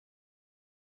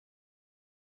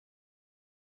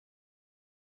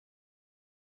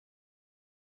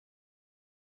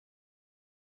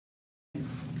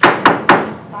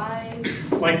I'd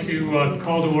like to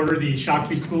call to order the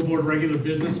Shakopee School Board regular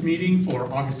business meeting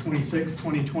for August 26,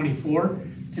 2024.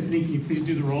 Tiffany, can you please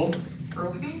do the roll?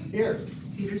 Brophy? Here.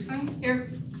 Peterson?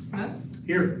 Here. Smith?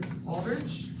 Here.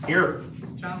 Aldridge? Here.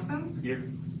 Johnson? Here.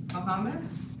 Mohammed?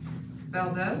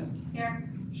 Valdez? Here.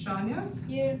 Shania?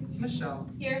 Here. Michelle?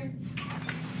 Here.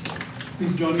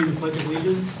 Please join me in the Pledge of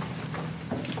Allegiance.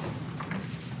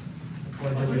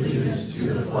 Pledge allegiance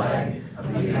to the flag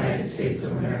of the United States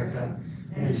of America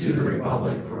and to the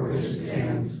republic for which it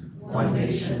stands, one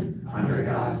nation, under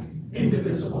God,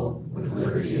 indivisible, with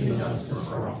liberty and justice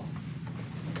for all.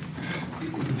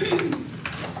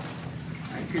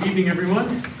 Good evening,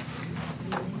 everyone.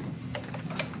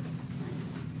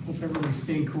 Hope everybody's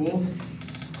staying cool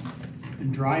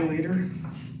and dry later.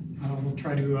 We'll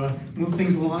try to move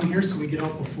things along here so we get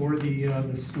out before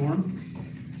the storm.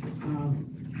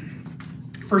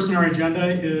 First on our agenda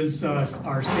is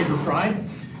our Saber Fried,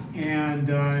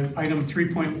 and item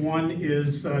 3.1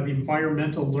 is the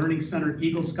Environmental Learning Center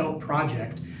Eagle Scout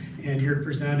project. And here to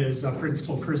present is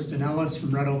Principal Kristen Ellis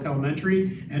from Red Oak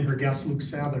Elementary and her guest Luke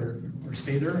Sather, or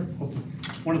Sather,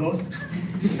 one of those.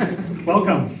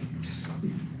 Welcome.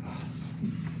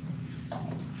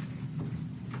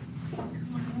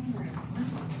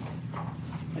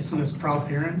 I assume as proud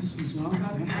parents as well.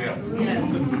 Yes,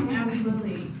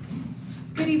 absolutely.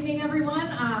 Good evening, everyone.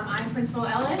 I'm Principal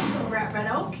Ellis over at Red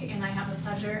Oak, and I have the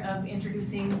pleasure of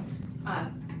introducing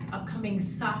upcoming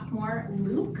sophomore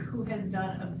Luke, who has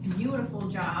done a beautiful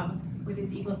job with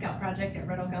his Eagle Scout project at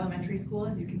Red Oak Elementary School,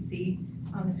 as you can see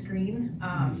on the screen.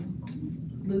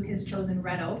 Luke has chosen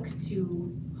Red Oak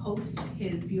to host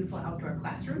his beautiful outdoor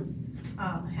classroom.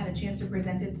 Had a chance to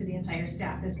present it to the entire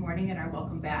staff this morning at our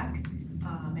welcome back,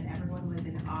 and everyone was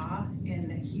in awe,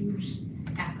 and huge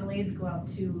accolades go out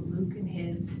to Luke and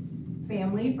his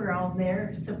family for all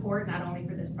their support, not only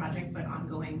for this project, but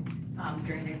ongoing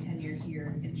during their tenure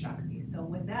here in Shakopee. So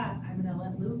with that, I'm gonna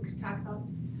let Luke talk about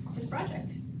his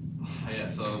project. Yeah,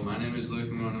 so my name is Luke,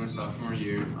 I'm going to my sophomore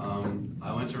year.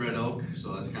 I went to Red Oak,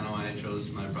 so that's kind of why I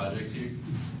chose my project here.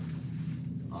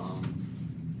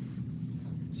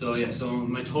 So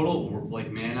my total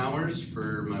man hours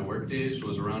for my work days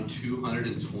was around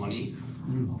 220.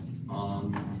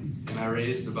 And I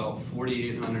raised about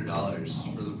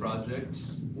 $4,800 for the project,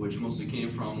 which mostly came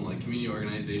from community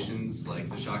organizations like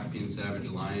the Shakopee and Savage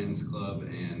Lions Club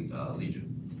and Legion.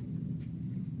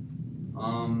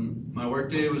 My work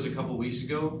day was a couple weeks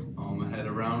ago. I had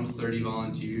around 30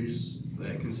 volunteers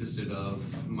that consisted of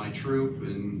my troop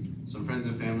and some friends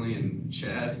and family and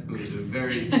Chad, who was a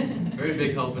very, very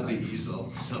big help with the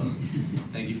easel. So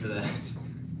thank you for that.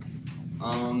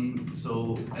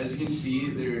 So as you can see,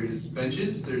 there's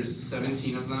benches, there's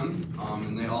 17 of them,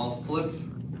 and they all flip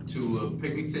to a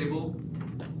picnic table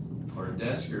or a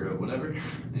desk or whatever,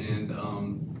 and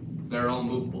they're all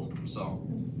movable. So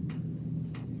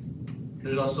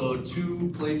there's also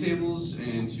 2 play tables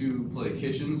and 2 play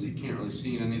kitchens. You can't really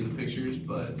see in any of the pictures,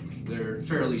 but they're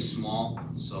fairly small,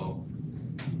 so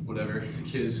whatever the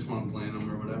kids want to play in them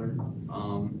or whatever.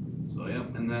 So yeah,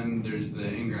 and then there's the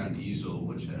in-ground easel,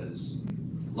 which has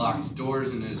locked doors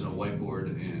and is a whiteboard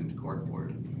and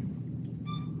corkboard.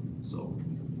 So.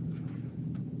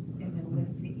 And then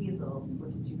with the easels,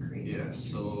 what did you create? Yeah,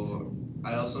 so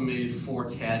I also made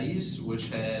 4 caddies, which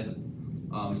had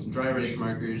some dry erase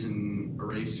markers and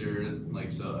eraser,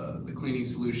 the cleaning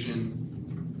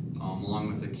solution,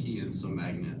 along with a key and some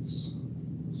magnets.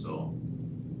 So,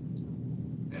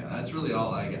 yeah, that's really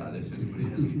all I got. If anybody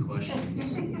has any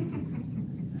questions.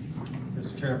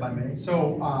 Mr. Chair, if I may.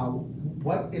 So,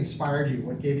 what inspired you?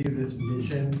 What gave you this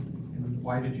vision, and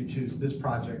why did you choose this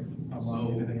project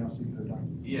among anything else you could have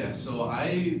done? Yeah, so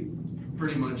I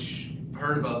pretty much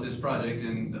heard about this project,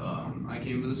 and I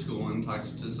came to the school and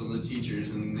talked to some of the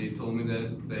teachers, and they told me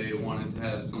that they wanted to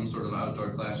have some sort of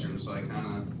outdoor classroom. So I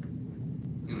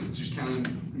just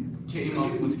came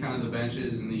up with the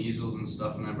benches and the easels and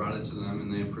stuff, and I brought it to them,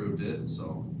 and they approved it.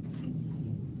 So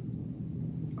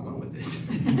I went with it.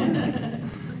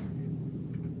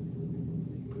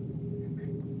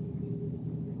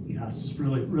 Yeah, it's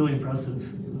really impressive.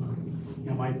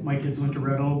 My kids went to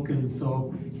Red Oak, and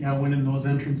so yeah, I went in those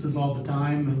entrances all the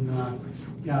time, and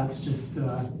yeah, it's just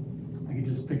I can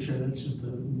just picture it. It's just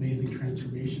an amazing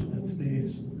transformation of that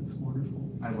space. It's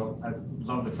wonderful. I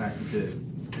love the fact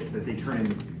that they turn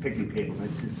into picnic tables. I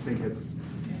just think it's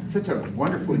such a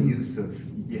wonderful use of,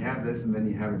 you have this and then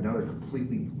you have another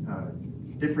completely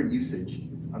different usage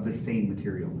of the same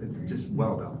material. It's just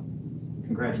well done.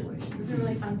 Congratulations. It was a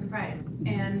really fun surprise.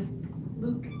 And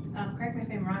Luke, correct me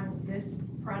if I'm wrong, this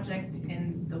project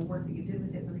and the work that you did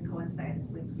with it really coincides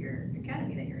with your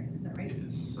academy that you're in, is that right?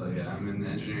 Yes, so yeah, I'm in the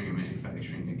engineering and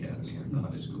manufacturing academy at the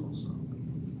high school, so.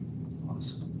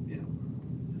 Awesome. Yeah.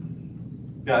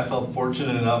 Yeah, I felt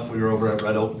fortunate enough, we were over at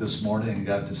Red Oak this morning and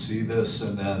got to see this,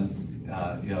 and then,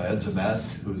 Ed Zemet,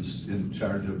 who's in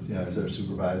charge of, is our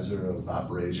supervisor of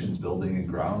operations, building and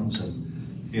grounds, and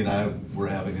he and I were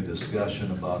having a discussion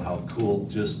about how cool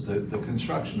just the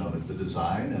construction of it, the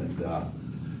design, and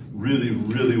really,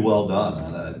 really well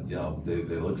done. And,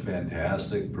 they look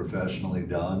fantastic, professionally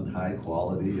done, high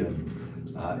quality,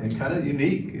 and kind of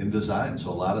unique in design. So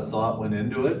a lot of thought went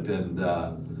into it, and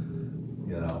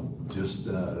just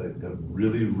a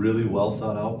really, really well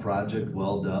thought out project,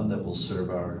 well done, that will serve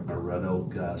our Red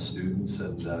Oak students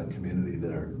and community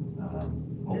there,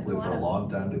 hopefully for a long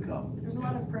time to come. There's a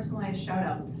lot of personalized shout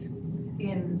outs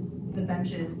in the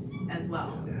benches as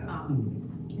well. Yeah.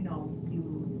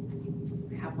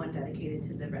 You have one dedicated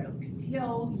to the Red Oak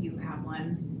PTO, you have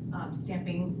one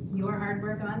stamping your hard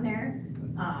work on there,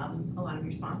 a lot of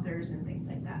your sponsors and things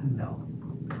like that. So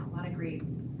a lot of great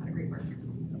work.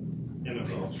 And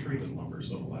it's all treated lumber,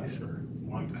 so it'll last for a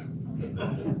long time.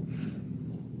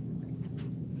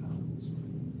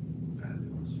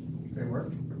 Great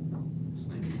work.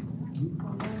 Thank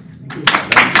you.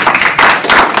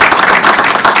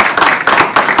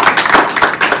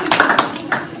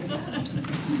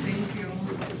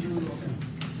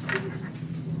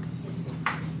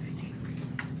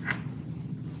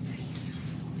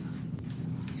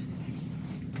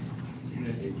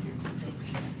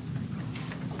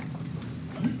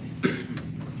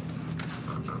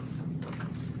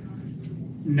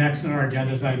 Next on our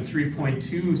agenda is item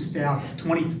 3.2, staff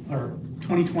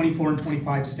 2024 and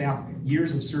 25 staff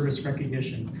years of service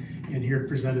recognition. And here to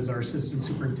present is our Assistant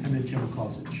Superintendent, Jim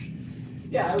Kosich.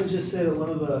 Yeah, I would just say that one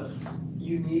of the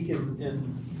unique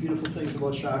and beautiful things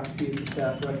about Shakopee is the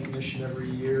staff recognition every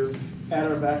year at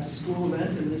our back to school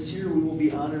event. And this year we will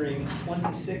be honoring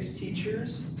 26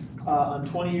 teachers on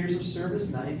 20 years of service,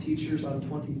 9 teachers on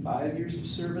 25 years of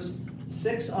service,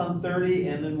 6 on 30,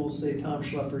 and then we'll say Tom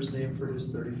Schlepper's name for his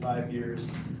 35 years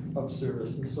of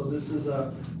service. And so this is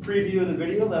a preview of the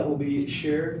video that will be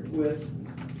shared with,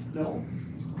 no?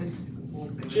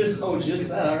 Just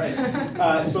that, all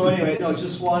right. So anyway,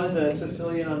 just wanted to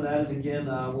fill you in on that. And again,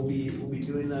 we'll be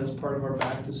doing that as part of our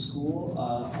back to school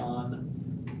on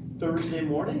Thursday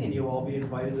morning, and you'll all be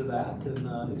invited to that.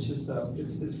 And it's just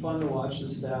it's fun to watch the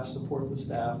staff support the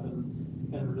staff and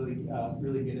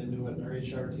really get into it. And our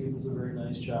HR team does a very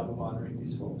nice job of honoring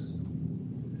these folks.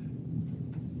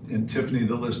 And Tiffany,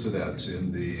 the list of that's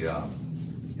in the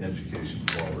education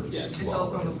forward. Yes. It's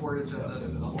also on the board agenda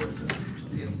as well.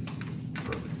 Yes.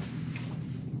 Perfect.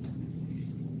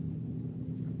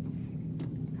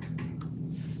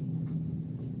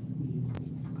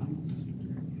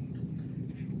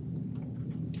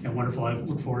 Yeah, wonderful. I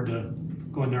look forward to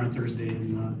going there on Thursday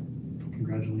and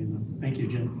congratulating them. Thank you,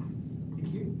 Jim.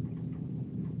 Thank you.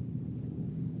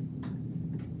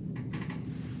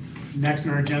 Next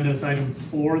on our agenda is item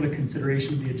 4, the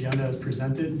consideration of the agenda as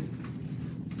presented.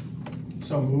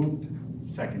 So moved.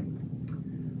 Second.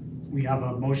 We have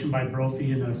a motion by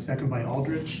Brophy and a second by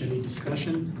Aldrich. Any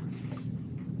discussion?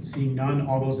 Seeing none,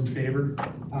 all those in favor?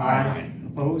 Aye.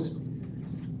 Opposed?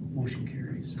 Motion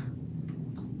carries.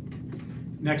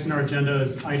 Next on our agenda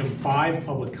is item 5,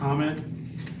 public comment.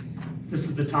 This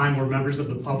is the time where members of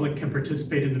the public can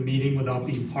participate in the meeting without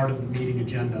being part of the meeting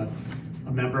agenda.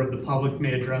 A member of the public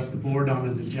may address the board on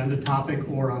an agenda topic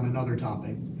or on another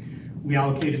topic. We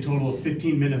allocate a total of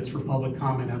 15 minutes for public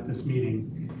comment at this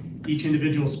meeting. Each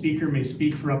individual speaker may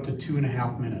speak for up to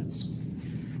 2.5 minutes.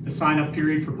 The sign-up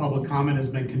period for public comment has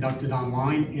been conducted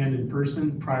online and in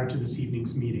person prior to this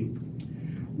evening's meeting.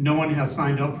 No one has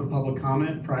signed up for public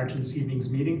comment prior to this evening's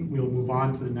meeting. We will move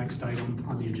on to the next item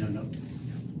on the agenda.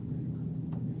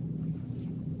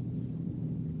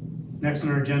 Next on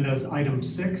our agenda is item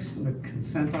 6, the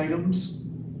consent items.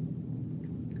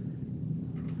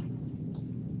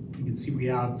 You can see we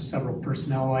have several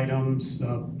personnel items,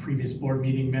 previous board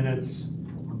meeting minutes,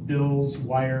 bills,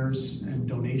 wires, and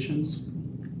donations.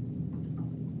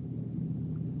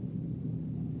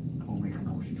 I'll make a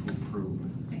motion to approve.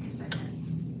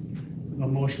 A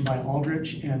motion by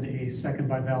Aldrich and a second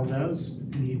by Valdez.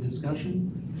 Any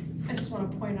discussion? I just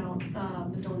want to point out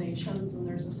the donations, and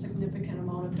there's a significant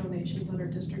amount of donations that our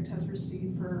district has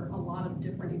received for a lot of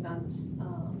different events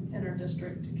in our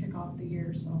district to kick off the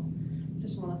year. So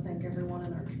just want to thank everyone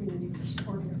in our community for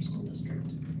supporting our school district.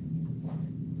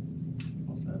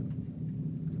 All set.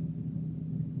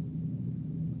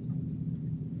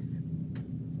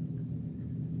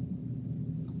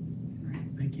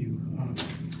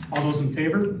 All those in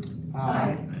favor?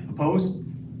 Aye. Opposed?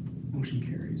 Motion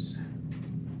carries.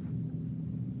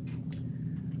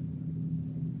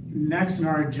 Next on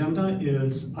our agenda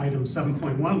is item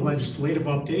 7.1, legislative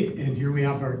update, and here we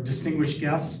have our distinguished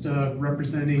guest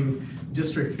representing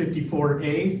District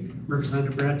 54A,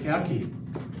 Representative Brad Tapke.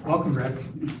 Welcome, Brad.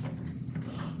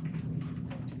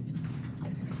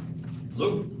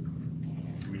 Hello.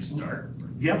 Can we just start?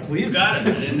 Yeah, please. Got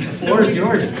it. The floor is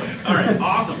yours. All right,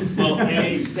 awesome. Well,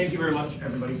 hey, thank you very much,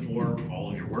 everybody, for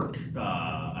all of your work.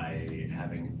 I,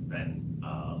 having been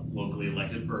locally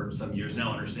elected for some years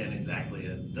now, understand exactly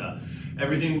that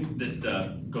everything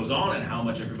that goes on and how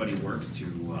much everybody works to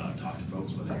talk to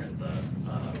folks, whether you're at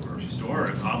the grocery store or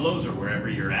at Pablo's or wherever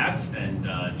you're at, and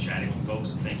chatting with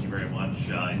folks. So thank you very much,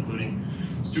 including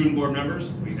student board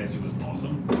members. What you guys do is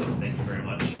awesome. So thank you very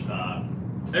much.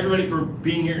 Everybody for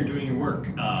being here and doing your work.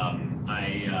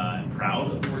 I am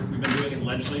proud of the work we've been doing in the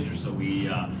legislature. So we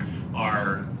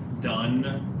are done,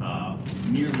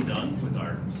 nearly done with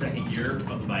our second year of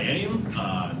the biennium.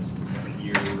 This is the second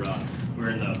year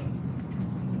we're in the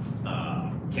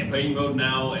campaigning mode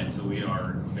now, and so we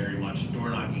are very much door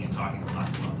knocking and talking to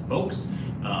lots and lots of folks.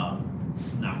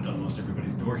 Knocked on most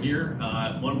everybody's door here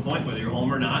at one point, whether you're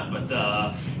home or not. But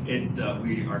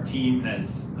our team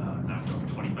has knocked over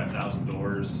 25,000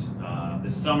 doors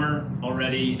this summer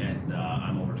already, and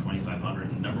I'm over 2,500.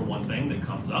 The number one thing that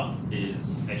comes up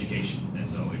is education, and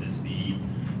so it is the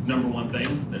number one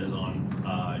thing that is on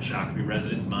Shakopee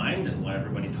residents' mind and what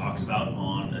everybody talks about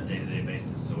on a day-to-day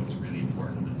basis. So it's really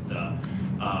important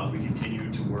that we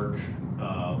continue to work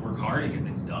hard and get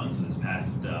things done. So this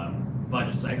past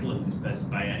budget cycle and this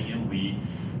past biennium, we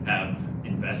have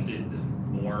invested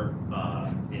more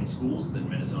in schools than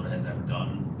Minnesota has ever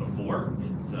done before.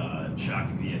 It's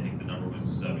Shakopee, I think the number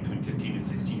was between $15 and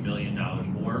 $16 million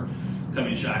more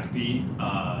coming to Shakopee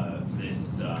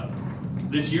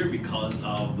this year because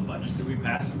of the budgets that we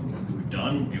passed and the work that we've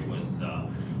done. It was a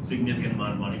significant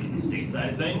amount of money from the state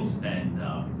side of things, and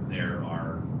there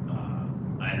are,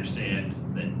 I understand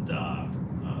that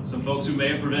some folks who may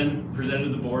have been presented to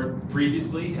the board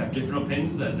previously have different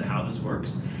opinions as to how this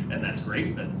works, and that's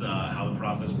great. That's how the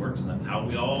process works, and that's how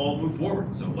we all move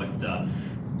forward. So what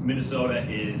Minnesota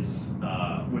is,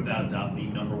 without a doubt, the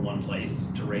number one place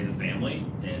to raise a family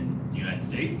in the United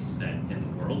States and in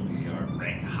the world. We are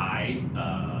ranked high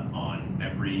on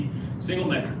every single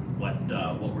metric.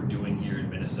 What we're doing here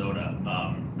in Minnesota,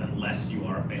 unless you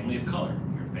are a family of color.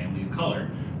 If you're a family of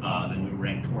color, then we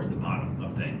rank toward the bottom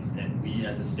of things. And we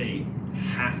as a state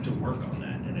have to work on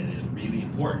that. And it is really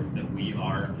important that we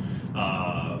are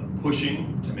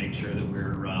pushing to make sure that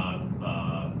we're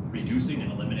reducing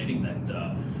and eliminating that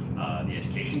the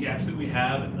education gaps that we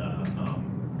have and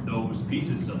those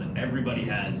pieces so that everybody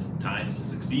has times to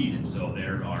succeed. And so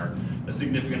there are a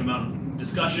significant amount of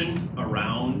discussion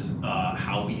around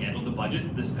how we handled the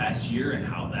budget this past year and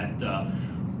how that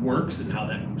works and how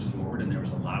that moves forward. And there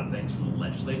was a lot of things from the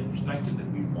legislative perspective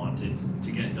that we wanted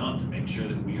to get done to make sure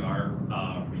that we are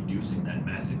reducing that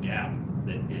massive gap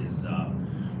that is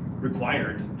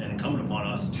required and incumbent upon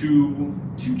us to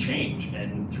change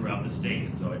and throughout the state.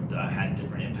 And so it has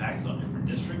different impacts on different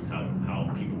districts,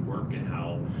 how people work and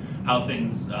how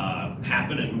things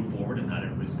happen and move forward, and not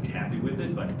everybody's gonna be happy with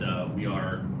it. But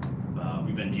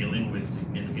we've been dealing with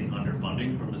significant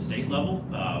underfunding from the state level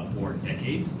for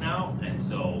decades now, and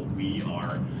so we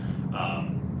are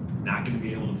not going to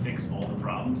be able to fix all the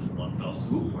problems in one fell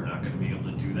swoop. We're not going to be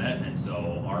able to do that, and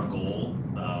so our goal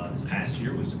this past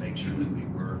year was to make sure that we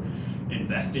were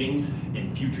investing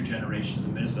in future generations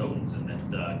of Minnesotans, and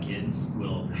that kids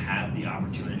will have the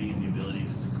opportunity and the ability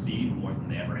to succeed more than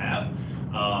they ever have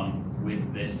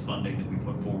with this funding that we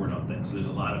put forward on things. So there's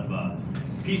a lot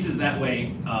of pieces that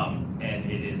way, and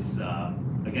it is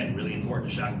again really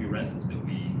important to Shakopee residents that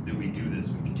we do this,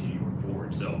 we continue to work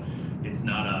forward. So it's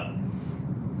not a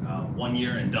 1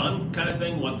 year and done kind of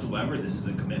thing whatsoever. This is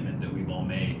a commitment that we've all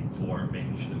made for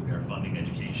making sure that we are funding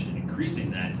education and increasing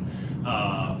that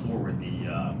forward.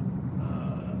 The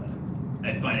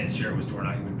Ed Finance Chair was door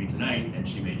knocking with me tonight, and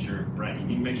she made sure, Brian, you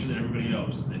need to make sure that everybody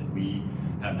knows that we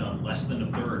have done less than a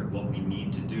third of what we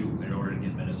need to do in order to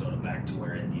get Minnesota back to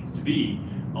where it needs to be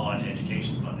on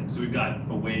education funding. So we've got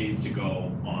a ways to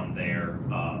go on there.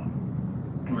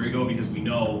 Where we go, because we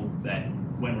know that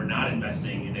when we're not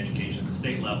investing in education at the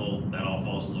state level, that all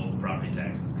falls in local property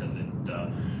taxes, because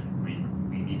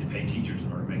we need to pay teachers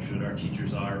in order to make sure that our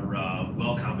teachers are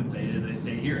well compensated and they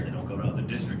stay here and they don't go to other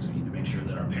districts. We need to make sure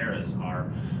that our paras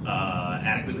are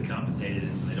adequately compensated,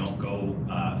 and so they don't go,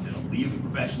 so they don't leave the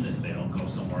profession, and they don't go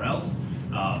somewhere else.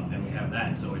 And we have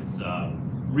that. So it's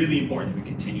really important that we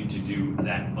continue to do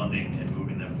that funding and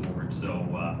moving that forward. forward.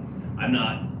 So I'm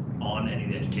not on any of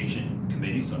the education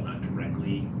committees, so I'm not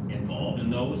directly involved in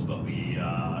those, but we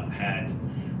had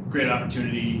great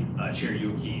opportunity. Chair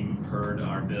Joachim heard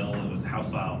our bill. It was House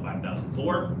File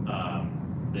 5004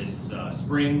 this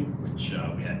spring, which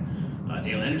we had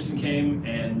Dale Anderson came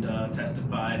and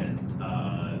testified, and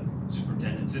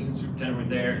assistant superintendent were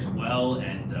there as well,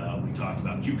 and we talked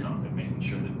about QComp and making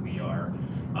sure that we are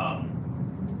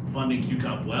funding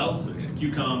QComp well. So we have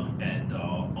QComp and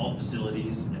all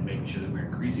facilities, and making sure that we're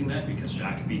increasing that, because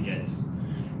Shakopee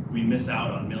we miss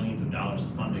out on millions of dollars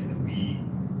of funding that we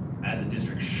as a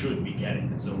district should be getting.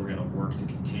 And so we're going to work to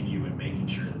continue in making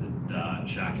sure that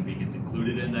Shakopee gets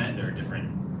included in that. There are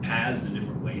different paths and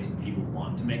different ways that people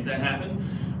want to make that happen.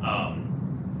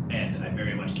 And I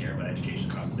very much care about education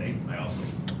across the state. I also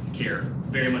care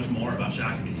very much more about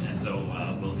Shakopee. And so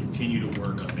we'll continue to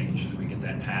work on making sure that we get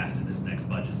that passed in this next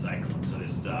budget cycle. And so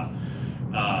this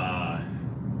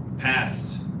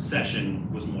past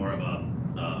session was more of a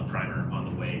primer on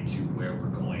the way to where we're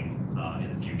going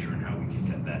in the future and how we can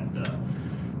get that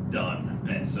done.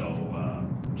 And so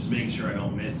just making sure I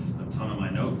don't miss a ton of my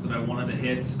notes that I wanted to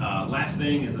hit. Last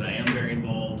thing is that I am very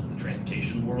involved in the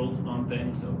transportation world on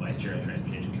things, so vice chair of the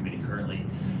transportation committee currently.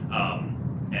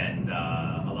 And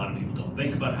a lot of people don't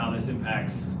think about how this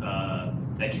impacts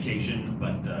education,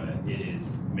 but it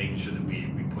is making sure that we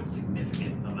put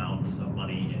significant amounts of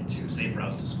money into safe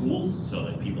routes to schools so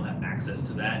that people have access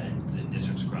to that, and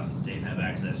districts across the state have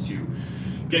access to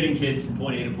getting kids from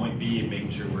point A to point B, and making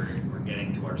sure we're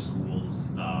getting to our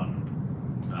schools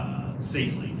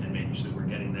safely, and making sure that we're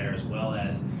getting there, as well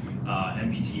as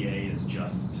MBTA is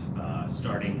just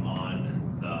starting on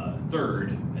the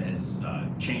 3rd as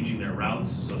changing their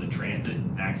routes so that transit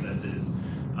accesses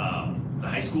the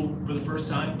high school for the first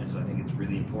time. And so I think it's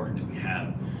really important that we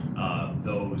have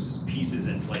those pieces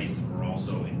in place. We're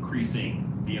also increasing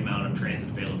the amount of transit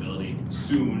availability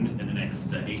soon. In the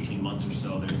next 18 months or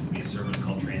so, there's going to be a service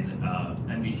called Transit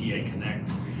MBTA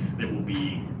Connect that will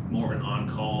be more of an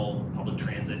on-call public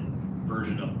transit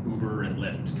version of Uber and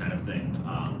Lyft kind of thing,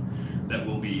 that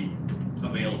will be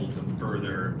available to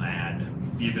further add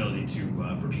the ability to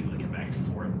for people to get back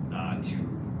and forth to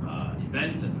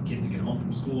events, and for kids to get home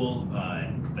from school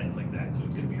and things like that. So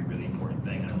it's going to be a really important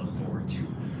thing, and I look forward to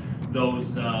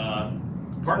those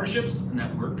partnerships and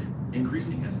that work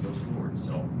increasing as it goes forward.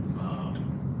 So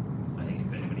I think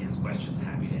if anybody has questions,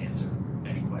 happy to answer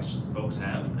any questions folks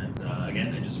have. And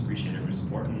again, I just appreciate everybody's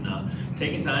support and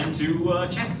taking time to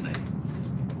chat tonight.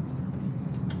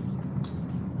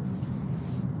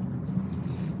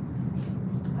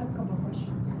 I have a couple of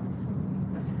questions.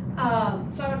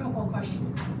 So I have a couple of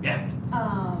questions. Yeah.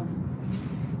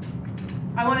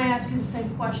 I want to ask you the same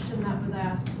question that was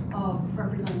asked of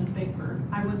Representative Bigford.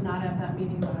 I was not at that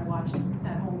meeting, but I watched it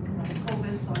at home because I had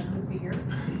COVID, so I couldn't be here.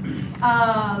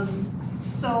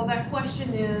 So that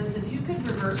question is, if you could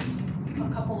reverse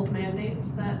a couple of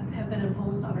mandates that have been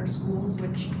imposed on our schools,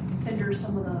 which hinder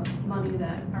some of the money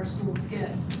that our schools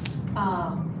get.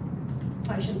 So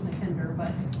I shouldn't say hinder,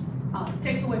 but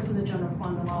takes away from the general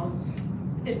fund,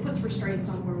 it puts restraints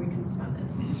on where we can spend it.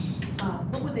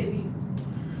 What would they be?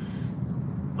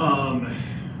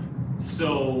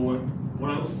 So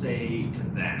what I will say to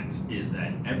that is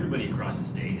that everybody across the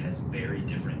state has very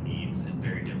different needs and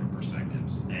very different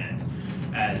perspectives. And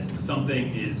as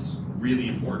something is really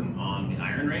important on the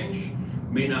Iron Range,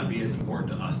 may not be as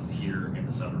important to us here in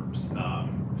the suburbs.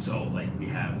 So like we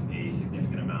have a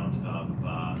significant amount of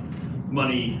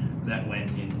money that went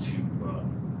into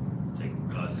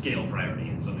scale priority,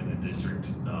 and something that the district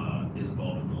is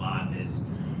involved with a lot is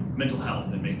mental health,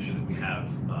 and making sure that we have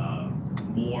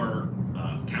more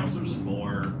counselors and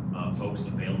more folks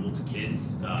available to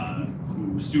kids,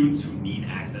 students who need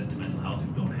access to mental health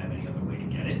who don't have any other way to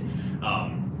get it.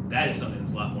 That is something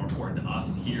that's a lot more important to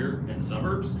us here in the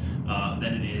suburbs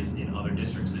than it is in other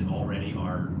districts that already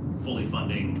are fully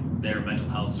funding their mental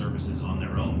health services on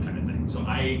their own kind of thing. So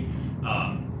I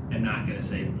am not going to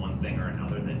say one thing or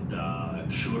another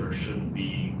that should or shouldn't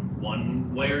be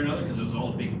one way or another, because it was all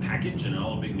a big package and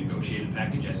all a big negotiated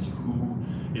package as to who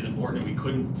is important, and we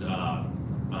couldn't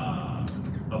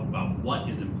about what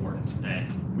is important,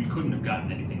 and we couldn't have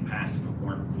gotten anything passed if it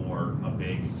weren't for a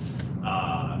big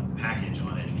package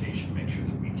on education, make sure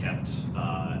that we kept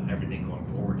everything going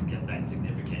forward to get that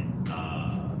significant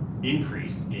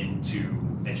increase into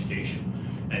education.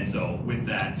 And so with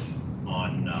that,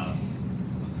 on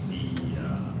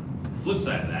the flip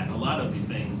side of that, a lot of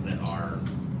the things that are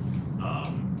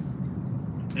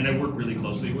and I work really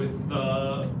closely with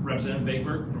Representative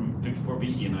Bakeberg from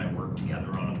 54B. He and I work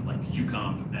together on like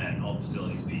QComp and all the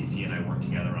facilities piece. He and I work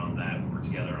together on that. We work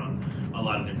together on a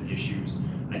lot of different issues.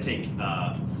 I take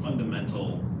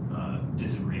fundamental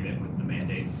disagreement with the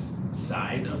mandates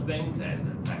side of things as to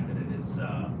the fact that it is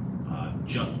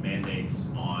just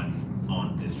mandates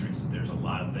on districts. There's a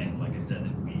lot of things, like I said,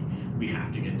 that we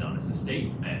have to get done as a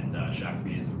state, and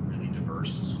Shakopee is a really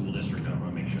diverse school district. I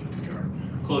want to make sure that we are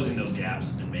closing those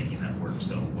gaps and making that work.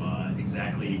 So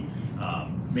exactly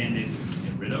mandates that we can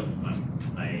get rid of.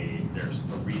 There's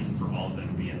a reason for all of them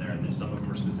to be in there, and then some of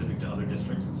them are specific to other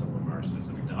districts and some of them are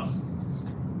specific to us.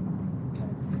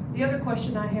 The other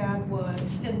question I had was,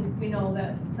 and we know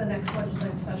that the next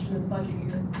legislative session is budget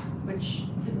year, which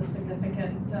is a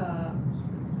significant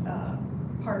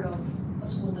part of a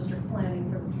school district planning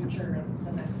for the future and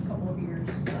the next couple of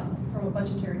years from a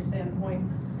budgetary standpoint.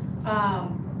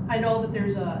 I know that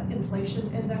there's a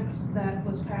inflation index that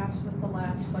was passed with the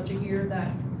last budget year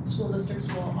that school districts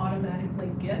will automatically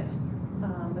get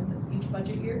with each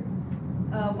budget year.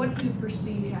 What do you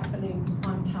foresee happening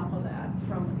on top of that?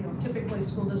 From, typically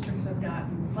school districts have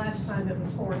gotten, last time it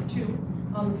was 4 and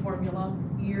 2 on the formula.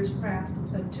 Years past, it's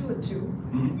been 2 and 2.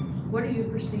 Mm-hmm. What do you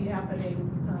foresee happening?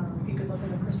 If you could look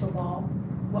in the crystal ball,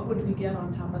 what would we get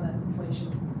on top of that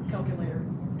inflation calculator?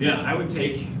 Yeah, I would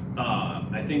take,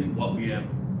 I think what we have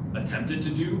attempted to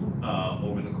do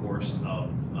over the course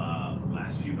of the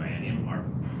last few biennium are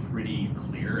pretty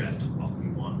clear as to what we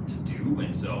want to do.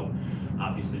 And so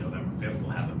obviously November 5th will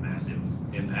have a massive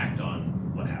impact on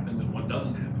what happens and what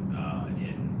doesn't happen.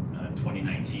 In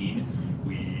 2019,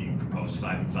 we proposed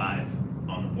 5 and 5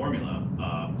 on the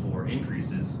formula for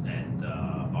increases, and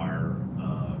our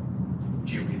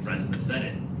GOP friends in the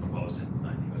Senate proposed, I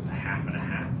think it was a half and a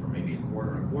half, or maybe a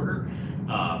quarter.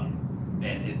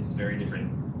 And it's very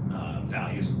different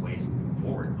values and ways moving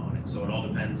forward on it. So it all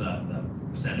depends. The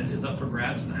Senate is up for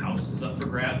grabs, and the House is up for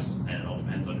grabs, and it all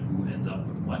depends on who ends up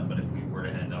with what. But if we were to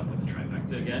end up with a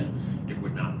trifecta again, it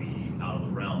would not be out of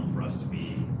the realm for us to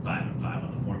be 5 and 5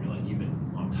 on the formula, even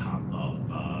on top of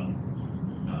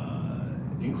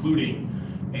including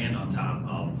and on top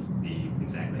of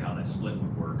exactly how that split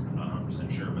would work. I'm not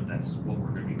 100% sure, but that's what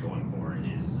we're going to be going for,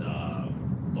 is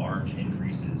large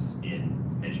increases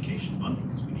in education funding,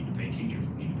 because we need to pay teachers,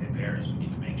 we need to pay parents, we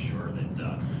need to make sure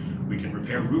that we can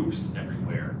repair roofs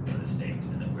everywhere in the state,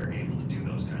 and that we're able to do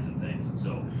those kinds of things. And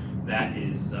so that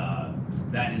is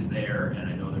there, and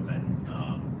I know there've been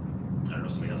I don't know,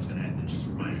 somebody else can add, that just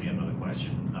reminded me of another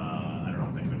question. I don't know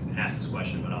if anybody's gonna ask this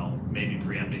question, but I'll maybe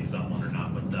preempting someone or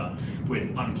not, but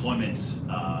with unemployment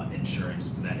insurance,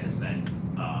 that has been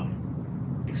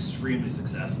extremely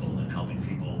successful in helping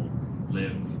people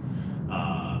live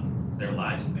their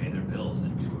lives and pay their bills,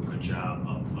 and do a good job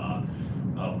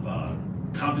of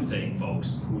compensating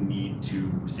folks who need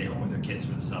to stay home with their kids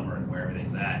for the summer and where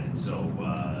everything's at. And so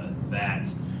that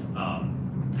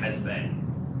has been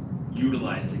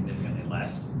utilized significantly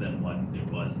less than what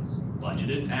it was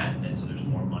budgeted at, and so there's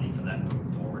more money for that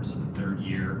moving forward. So the third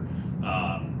year,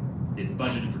 it's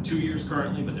budgeted for 2 years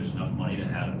currently, but there's enough money to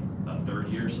have a third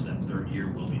year, so that third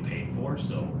year will be paid for.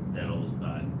 So that'll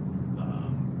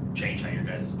change how your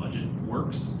guys' budget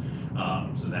works.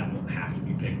 So that won't have to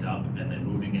be picked up. And then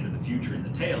moving into the future in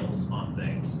the tails on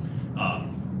things,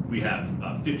 we have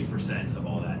 50% of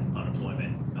all that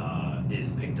unemployment is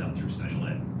picked up through special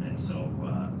ed. And so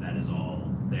that is all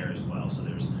there as well. So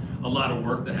there's a lot of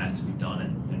work that has to be done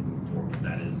and move forward.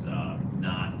 That is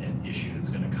not an issue that's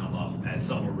going to come up, as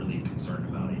some were really concerned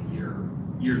about in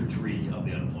year 3 of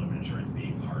the unemployment insurance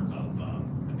being part of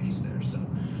the piece there. So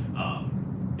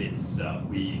it's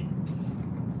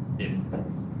if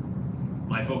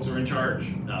my folks are in charge,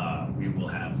 we will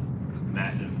have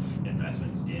massive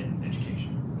investments in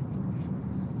education.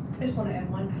 I just want to add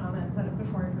one comment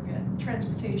before I forget.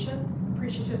 Transportation,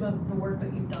 appreciative of the work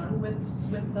that you've done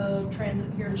with the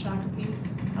transit here in Shakopee.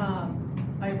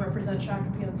 I represent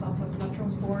Shakopee on Southwest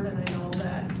Metro's board, and I know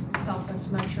that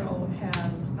Southwest Metro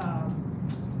has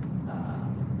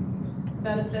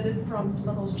benefited from some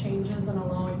of those changes and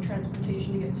allowing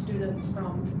transportation to get students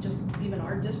from just even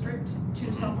our district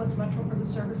to Southwest Metro for the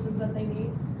services that they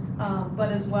need.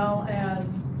 But as well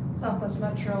as Southwest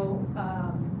Metro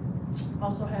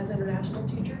also has international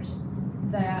teachers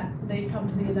that they come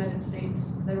to the United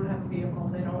States, they don't have a vehicle,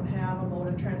 they don't have a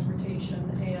mode of transportation,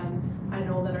 and I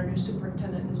know that our new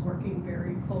superintendent is working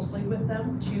very closely with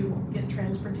them to get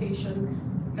transportation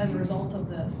as a result of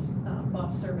this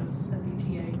bus service and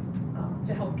BTA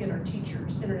to help get our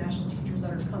teachers, international teachers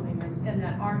that are coming and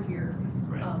that are here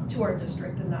to our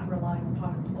district and not relying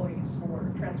upon employees for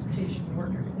transportation to work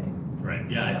every day. Right,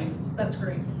 yeah, So I think that's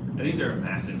great. I think there are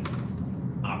massive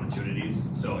opportunities.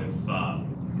 So if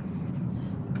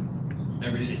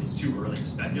it's too early to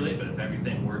speculate, but if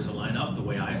everything were to line up the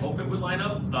way I hope it would line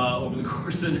up over the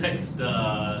course of the next,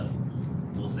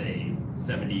 we'll say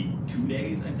 72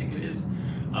 days, I think it is,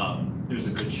 there's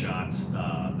a good shot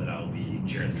that I'll be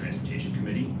chairing the transportation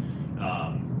committee.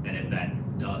 And if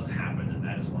that does happen, and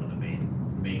that is one of the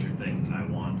major things that I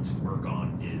want to work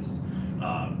on is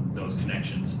those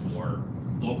connections for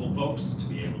local folks to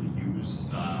be able to use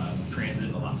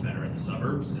transit a lot better in the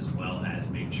suburbs, as well as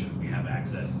making sure that we have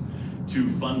access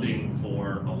to funding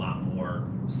for a lot more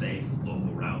safe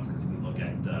local routes. Because if we look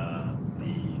at the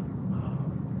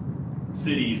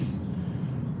city's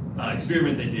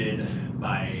experiment they did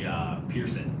by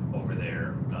Pearson over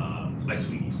there, by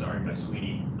Sweeney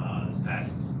this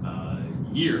past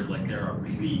year, like there are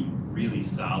really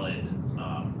solid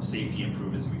safety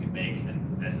improvements we can make,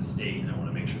 and as a state, I want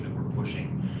to make sure that we're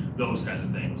pushing those kinds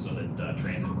of things so that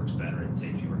transit works better and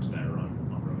safety works better on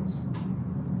roads.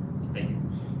 Thank you.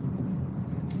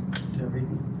 Jeremy?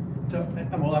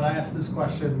 And well, I asked this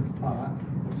question,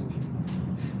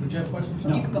 did you have questions? You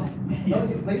can go ahead.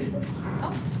 Okay, ladies first.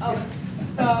 Oh,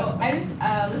 so I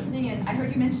was listening, and I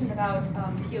heard you mention about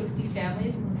POC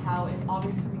families and how it's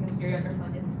obviously something that's very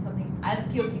underfunded. Something, as a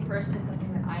POC person, it's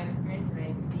something that I've experienced and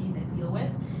I've seen and deal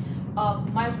with.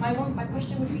 My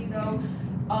question would be though,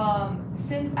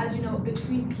 since, as you know,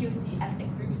 between POC ethnic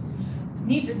groups,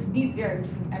 needs vary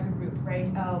between every group, right?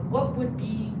 What would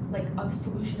be like a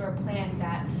solution or a plan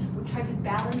that would try to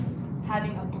balance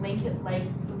having a blanket-like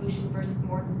solution versus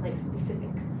more like specific?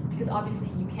 Because obviously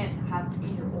you can't have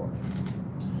either or.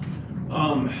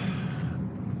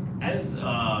 As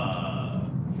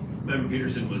Member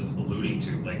Peterson was alluding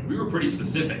to, like we were pretty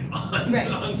specific on,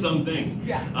 right. on some things.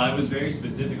 Yeah. It was very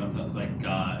specific on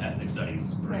ethnic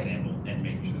studies, for right. example, and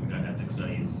making sure that we got ethnic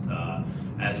studies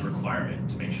as a requirement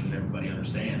to make sure that everybody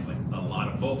understands. Like a lot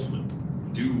of folks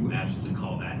would do absolutely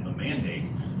call that a mandate,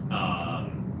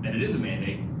 and it is a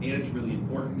mandate, and it's really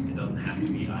important. It doesn't have to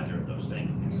be either of those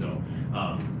things, and so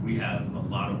we have a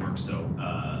lot of work. So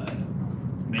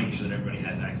making sure that everybody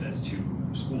has access to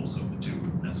school,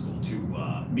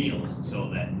 to meals, so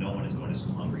that no one is going to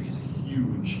school hungry is a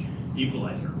huge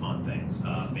equalizer on things.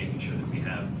 Making sure that we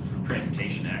have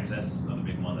transportation access is another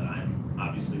big one that I'm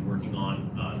obviously working on.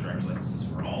 Driver's licenses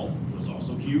for all was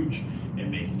also huge,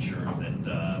 and making sure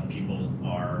that people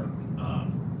are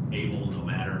able, no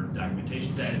matter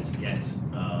documentation status, to get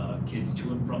kids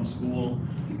to and from school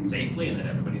safely, and that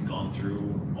everybody's gone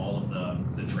through all of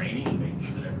the training, and making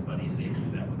sure that everybody is able to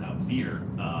do that without fear,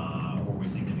 or with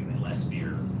significantly less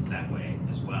fear that way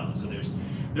as well. And so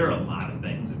there are a lot of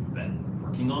things that we've been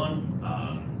working on,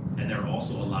 and there are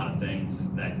also a lot of things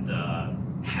that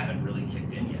haven't really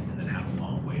kicked in yet, and that have a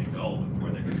long way to go before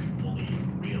they're going to be fully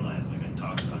realized. Like I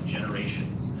talked about,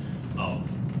 generations of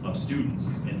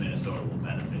students in Minnesota will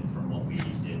benefit from what we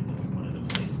did, what we put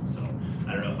into place. And so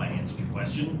I don't know if I answered your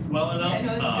question well enough, yeah,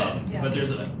 no, it's good. Yeah. but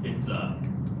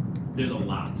there's a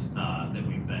lot that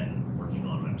we've been working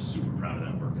on, and I'm super proud of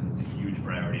that work, and it's a huge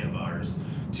priority of ours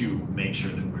to make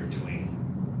sure that we're doing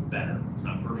better. It's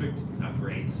not perfect, it's not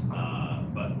great,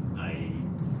 but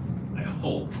I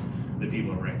hope that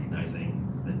people are recognizing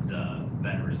that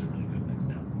better is a really good next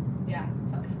step. Yeah,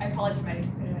 so I apologize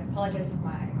if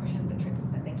my question has been tricky,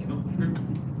 but thank you.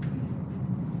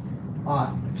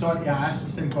 So yeah, I asked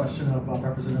the same question of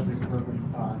Representative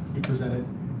McBurban. He presented,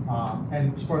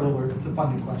 and spoiler alert, it's a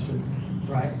funding question,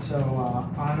 right? So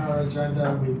on our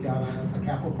agenda, we've got a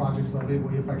capital projects levy,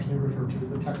 we affectionately refer to as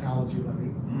the technology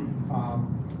levy.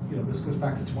 This goes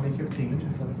back to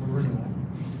 2015, it's up for renewal.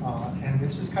 And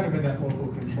this is kind of in that local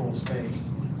control space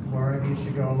where it needs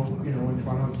to go, in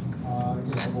front of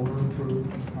voter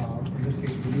approved, in this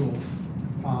case renewal.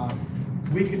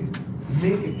 We could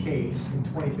make a case in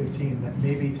 2015 that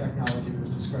maybe technology was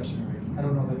discretionary. I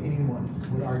don't know that anyone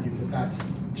would argue that that's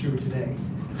true today.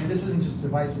 And this isn't just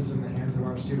devices in the hands of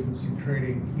our students and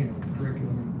creating,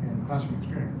 curriculum and classroom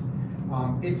experience.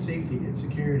 It's safety, it's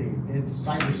security, it's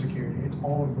cybersecurity, it's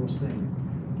all of those things.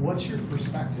 What's your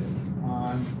perspective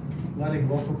on letting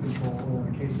local control, or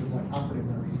in the case of like operating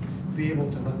levies, be able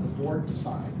to let the board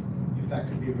decide if that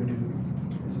could be renewed,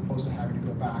 as opposed to having to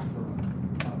go back for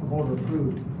a voter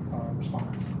approved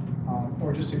response,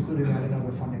 or just including that in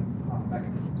other funding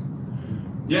mechanisms?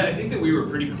 Yeah, I think that we were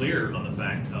pretty clear on the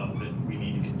fact that we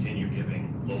need to continue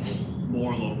giving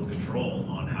more local control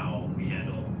on how we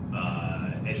handle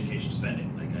education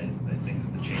spending. Like I think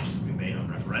that the changes that we made on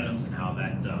referendums and how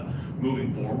that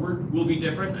moving forward will be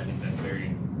different. I think that's a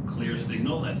very clear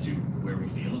signal as to where we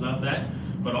feel about that.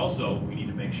 But also, we need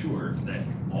to make sure that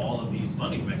all of these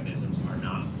funding mechanisms are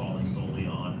not falling solely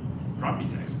on property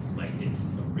taxes. Like,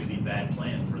 it's a really bad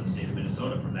plan for the state of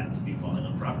Minnesota for that to be falling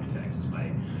on property taxes.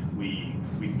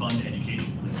 We fund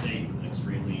education for the state with an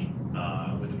extremely,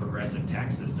 with a progressive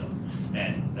tax system,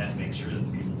 and that makes sure that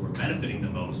the people who are benefiting the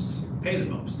most pay the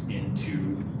most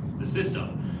into the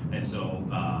system. And so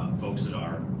folks that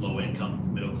are low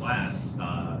income, middle class,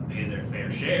 pay their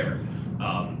fair share.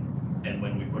 And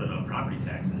when we put it on property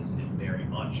taxes, it very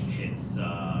much hits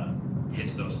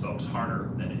those folks harder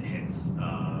than it hits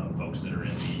folks that are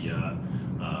in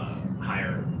the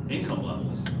higher income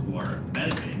levels who are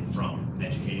benefiting from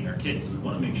educating our kids. So we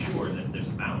want to make sure that there's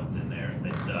a balance in there,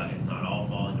 that it's not all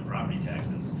falling to property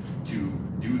taxes to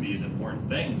do these important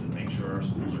things and make sure our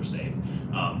schools are safe,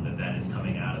 that is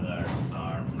coming out of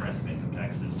our progressive income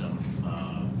tax system,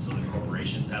 so the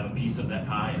corporations have a piece of that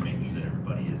pie and making sure that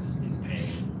everybody is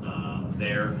paying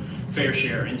their fair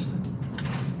share into it.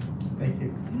 Thank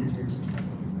you.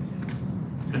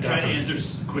 I'm trying to answer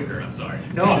quicker, I'm sorry.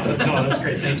 No, that's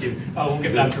great, thank you. We'll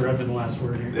give Dr. Redmond the last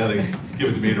word here. Yeah, they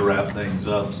give it to me to wrap things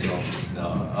up,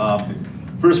 so.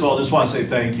 First of all, just want to say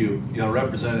thank you. You know,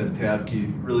 Representative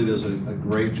Tabke really does a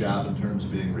great job in terms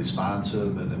of being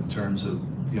responsive and in terms of,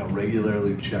 you know,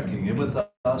 regularly checking in with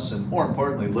us, and more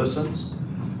importantly, listens.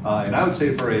 And I would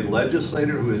say for a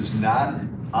legislator who is not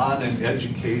on an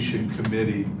education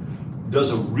committee, does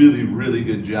a really, really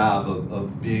good job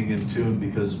of being in tune,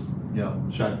 because, you know,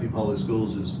 Shakopee Public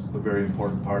Schools is a very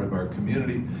important part of our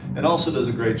community, and also does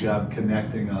a great job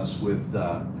connecting us with,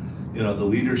 you know, the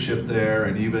leadership there,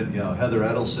 and even, you know, Heather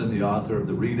Edelson, the author of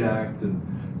the READ Act, and,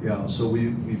 you know, so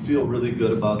we feel really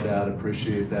good about that,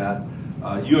 appreciate that.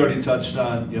 You already touched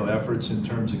on, you know, efforts in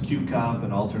terms of QComp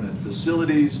and alternate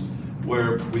facilities,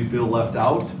 where we feel left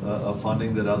out of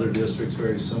funding that other districts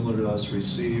very similar to us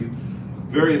receive.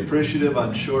 Very appreciative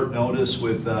on short notice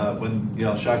with when, you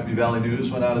know, Shakopee Valley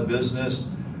News went out of business.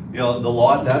 You know, the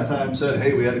law at that time said,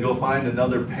 hey, we had to go find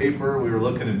another paper. We were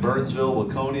looking in Burnsville,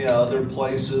 Waconia, other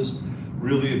places.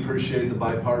 Really appreciate the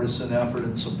bipartisan effort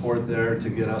and support there to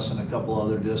get us and a couple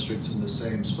other districts in the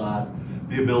same spot.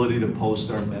 The ability to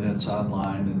post our minutes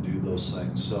online and do those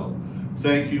things. So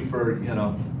thank you for, you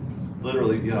know,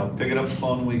 literally, you know, picking up the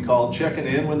phone when we call, checking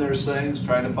in when there's things,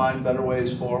 trying to find better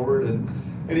ways forward, and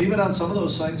even on some of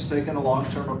those things, taking a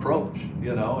long-term approach.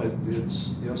 You know,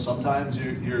 it's, you know, sometimes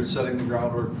you're setting the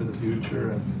groundwork for the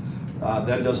future, and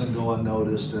that doesn't go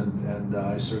unnoticed, and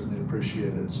I certainly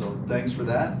appreciate it. So thanks for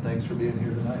that. Thanks for being here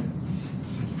tonight.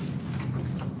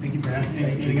 Thank you, Brad.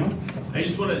 Anything else? I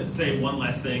just want to say one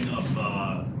last thing of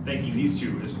thanking these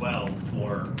two as well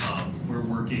for, we're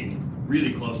working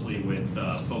really closely with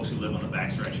folks who live on the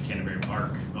backstretch of Canterbury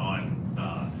Park on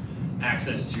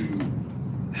access to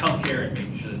healthcare and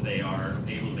making sure that they are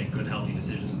able to make good, healthy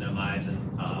decisions in their lives. And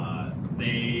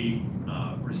they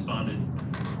responded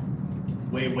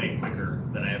way quicker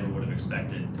than I ever would have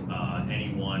expected.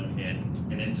 Anyone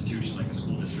in an institution like a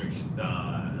school district,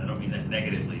 I don't mean that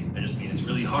negatively, I just mean it's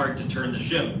really hard to turn the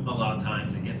ship a lot of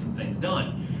times and get some things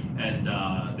done.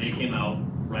 And they came out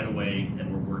right away, and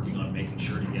we're working on making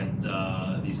sure to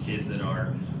get these kids that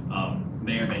are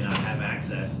may or may not have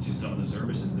access to some of the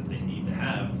services that they need to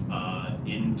have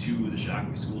into the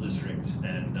Shakopee School District,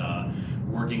 and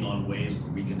working on ways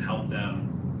where we can help them,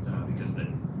 because the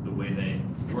way they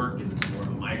work is it's more of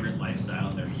a migrant lifestyle,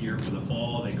 and they're here for the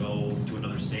fall, they go to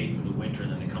another state for the winter,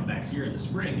 and then they come back here in the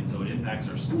spring, and so it impacts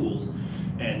our schools.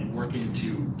 And working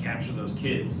to capture those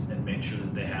kids and make sure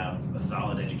that they have a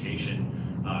solid education,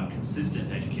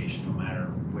 consistent education, no matter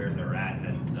where they're at.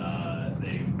 And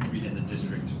they, in the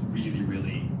district,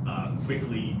 really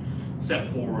quickly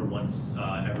stepped forward once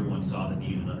everyone saw the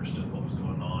need and understood what was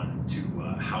going on, to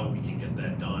how we can get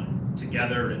that done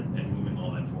together and moving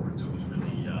all that forward. So it was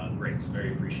really great. So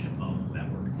very appreciative of that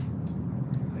work.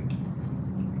 Thank you.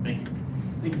 Thank you.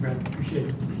 Thank you, Brad. Appreciate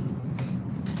it.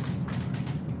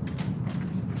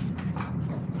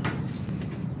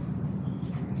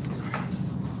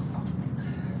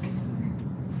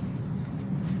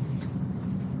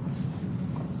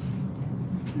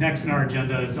 Next on our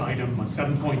agenda is item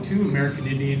 7.2, American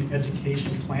Indian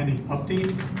Education Planning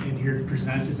Update. And here to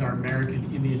present is our American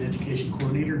Indian Education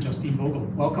Coordinator, Justine Vogel.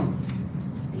 Welcome.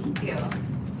 Thank you.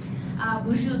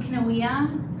 Bonjour Kinawea,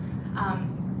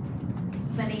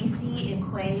 Banasi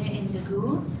Ikwe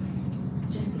Indigu,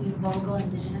 Justine Vogel,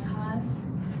 Indigenous.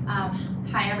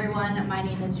 Hi everyone, my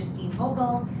name is Justine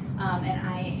Vogel, and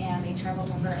I am a tribal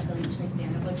member of the Leech Lake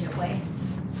Band of Ojibwe.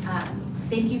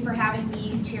 Thank you for having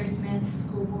me, Chair Smith,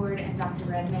 School Board, and Dr.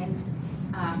 Redmond.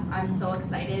 I'm so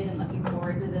excited and looking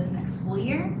forward to this next school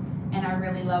year, and I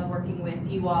really love working with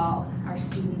you all, our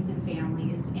students and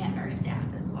families, and our staff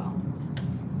as well.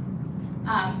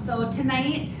 So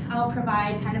tonight, I'll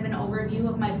provide kind of an overview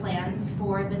of my plans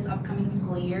for this upcoming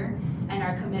school year and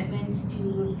our commitment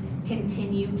to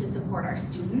continue to support our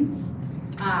students.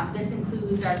 This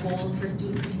includes our goals for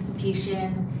student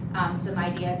participation, some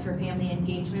ideas for family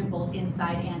engagement, both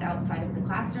inside and outside of the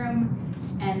classroom,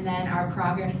 and then our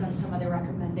progress on some of the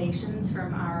recommendations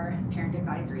from our Parent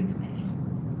Advisory Committee.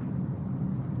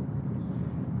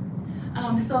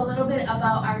 So a little bit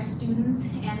about our students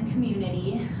and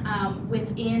community.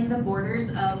 Within the borders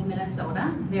of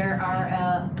Minnesota, there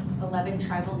are 11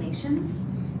 tribal nations,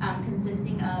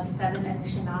 consisting of 7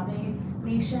 Anishinaabe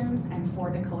nations and 4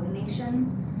 Dakota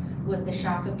nations, with the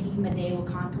Shakopee,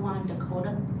 Made-Wakantawan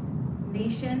Dakota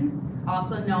Nation,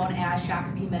 also known as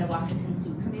Shakopee Mdewakanton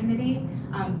Sioux Community,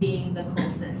 being the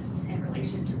closest in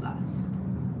relation to us.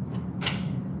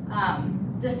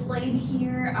 Displayed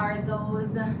here are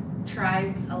those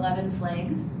tribes' 11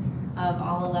 flags of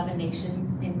all 11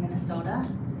 nations in Minnesota.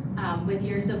 With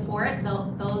your support,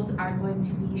 those are going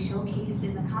to be showcased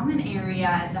in the common area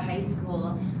at the high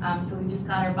school. So we just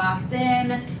got our box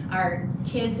in. Our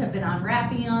kids have been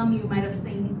unwrapping them. You might have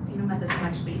seen them at the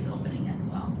Smudge Space opening as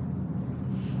well.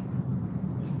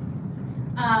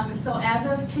 So as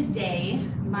of today,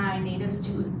 my native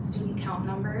student count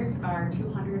numbers are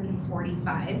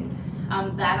 245.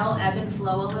 That'll ebb and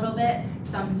flow a little bit.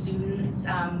 Some students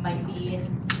might be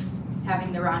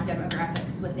having the wrong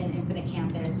demographics within Infinite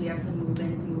Campus. We have some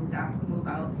move-ins,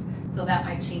 move-outs, so that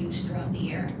might change throughout the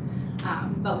year.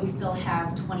 But we still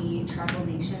have 28 tribal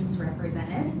nations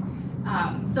represented.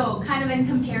 So kind of in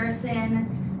comparison,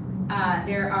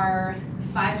 there are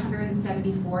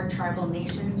 574 tribal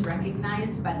nations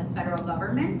recognized by the federal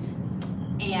government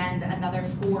and another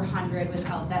 400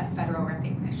 without that federal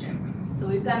recognition. So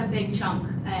we've got a big chunk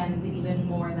and even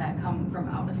more that come from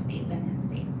out of state than in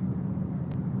state.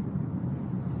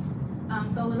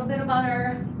 So a little bit about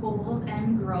our goals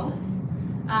and growth.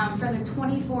 For the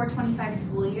 24-25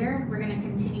 school year, we're going to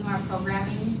continue our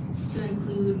programming to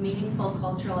include meaningful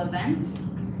cultural events,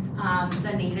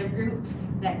 the Native groups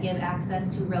that give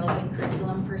access to relevant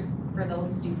curriculum for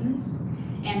those students,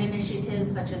 and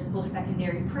initiatives such as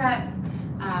post-secondary prep,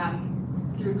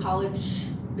 through college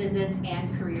visits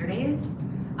and career days.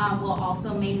 We'll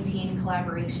also maintain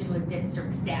collaboration with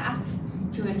district staff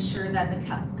to ensure that the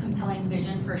compelling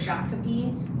vision for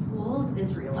Shakopee schools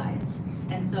is realized.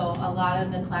 And so a lot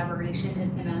of the collaboration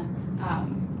is gonna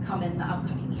come in the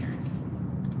upcoming years.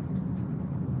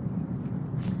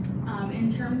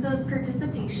 In terms of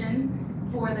participation,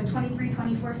 for the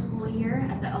 23-24 school year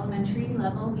at the elementary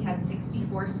level, we had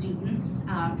 64 students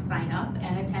sign up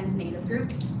and attend Native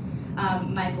groups.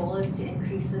 My goal is to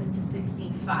increase this to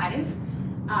 65.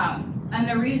 And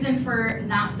the reason for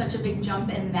not such a big jump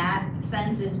in that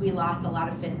sense is we lost a lot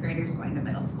of 5th graders going to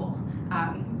middle school.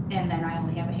 And then I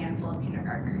only have a handful of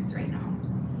kindergartners right now.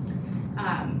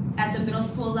 At the middle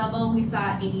school level, we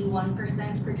saw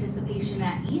 81% participation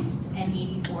at East and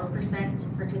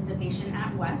 84% participation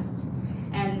at West.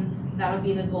 And that'll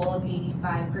be the goal of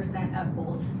 85% of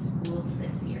both schools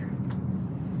this year.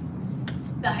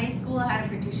 The high school had a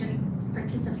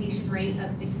participation rate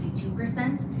of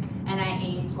 62%, and I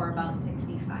aim for about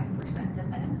 65% at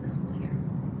the end of the school year.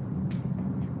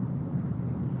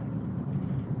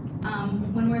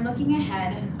 When we're looking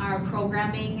ahead, our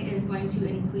programming is going to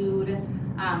include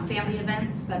family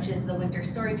events such as the winter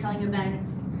storytelling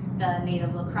events, the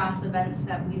Native lacrosse events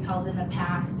that we've held in the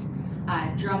past,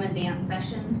 drum and dance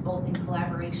sessions, both in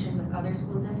collaboration with other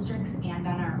school districts and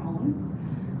on our own.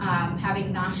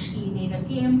 Having Nashki Native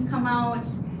games come out,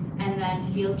 and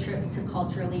then field trips to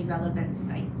culturally relevant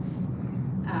sites.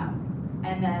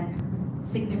 And then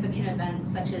significant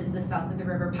events such as the South of the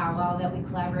River Powwow that we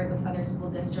collaborate with other school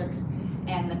districts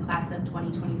and the Class of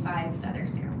 2025 Feather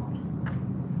Ceremony.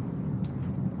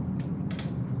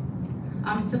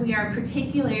 So we are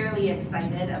particularly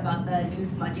excited about the new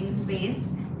smudging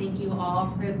space. Thank you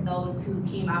all for those who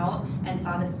came out and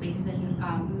saw the space in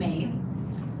May.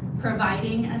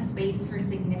 Providing a space for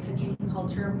significant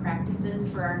cultural practices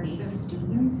for our Native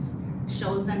students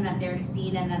shows them that they're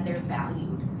seen and that they're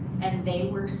valued. And they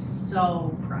were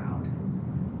so proud.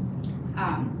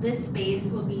 This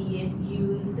space will be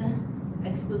used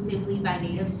exclusively by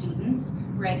Native students.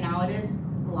 Right now it is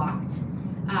blocked.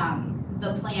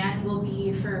 The plan will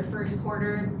be for first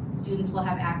quarter, students will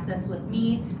have access with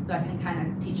me so I can kind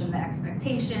of teach them the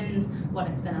expectations, what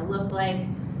it's gonna look like.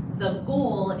 The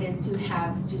goal is to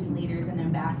have student leaders and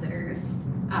ambassadors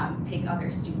take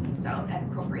other students out at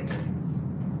appropriate times.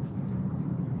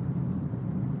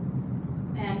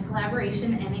 And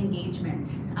collaboration and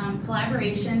engagement.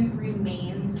 Collaboration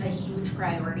remains a huge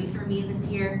priority for me this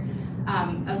year.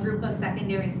 A group of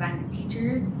secondary science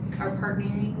teachers are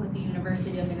partnering with the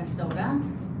University of Minnesota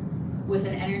with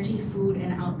an energy, food,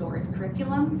 and outdoors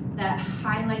curriculum that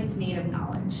highlights Native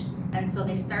knowledge. And so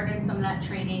they started some of that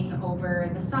training over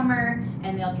the summer,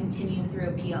 and they'll continue through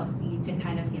a PLC to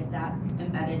kind of get that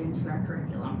embedded into our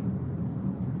curriculum.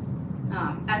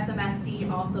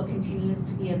 SMSC also continues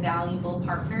to be a valuable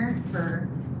partner for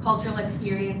cultural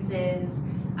experiences.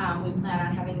 We plan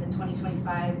on having the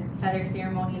 2025 feather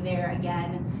ceremony there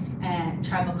again, and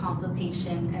tribal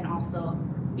consultation, and also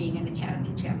being an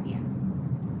academy champion.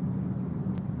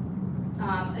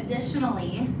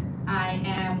 Additionally, I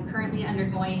am currently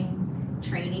undergoing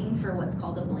training for what's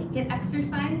called a blanket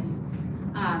exercise.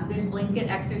 This blanket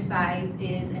exercise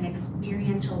is an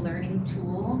experiential learning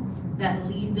tool that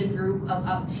leads a group of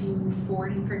up to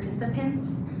 40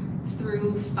 participants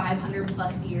through 500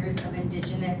 plus years of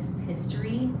Indigenous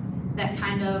history that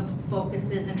kind of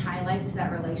focuses and highlights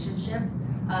that relationship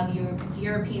of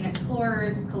European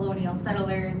explorers, colonial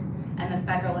settlers, and the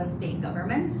federal and state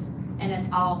governments, and it's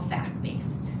all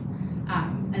fact-based.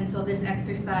 And so this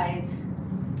exercise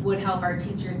would help our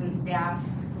teachers and staff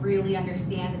really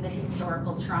understand the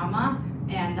historical trauma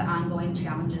and the ongoing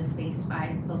challenges faced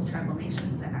by those tribal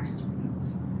nations and our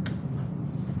students.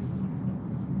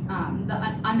 The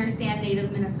Understand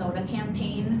Native Minnesota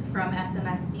campaign from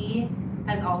SMSC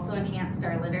has also enhanced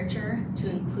our literature to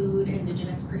include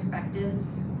Indigenous perspectives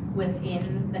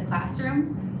within the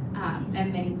classroom.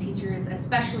 And many teachers,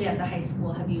 especially at the high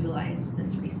school, have utilized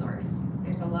this resource.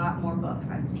 There's a lot more books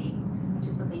I'm seeing, which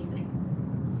is amazing.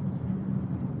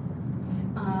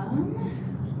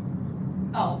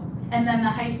 And then the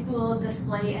high school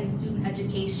display and student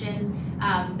education,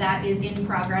 that is in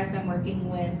progress. I'm working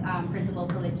with Principal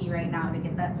Kalicki right now to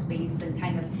get that space and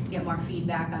kind of get more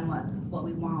feedback on what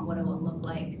we want, what it will look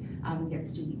like, and get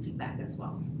student feedback as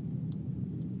well.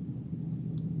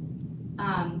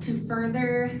 To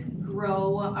further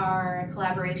grow our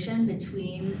collaboration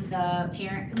between the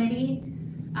parent committee,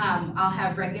 I'll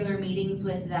have regular meetings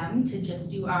with them to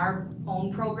just do our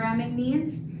own programming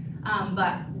needs.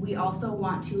 But we also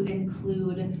want to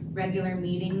include regular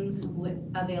meetings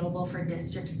available for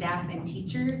district staff and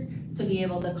teachers to be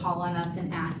able to call on us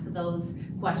and ask those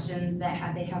questions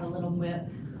that they have a little bit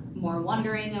more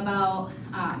wondering about.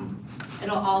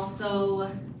 It'll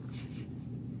also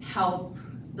help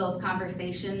those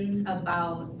conversations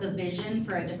about the vision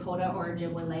for a Dakota or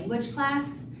Ojibwe language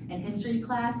class and history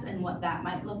class and what that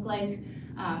might look like,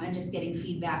 and just getting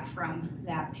feedback from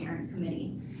that parent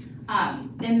committee.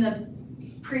 In the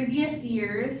previous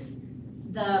years,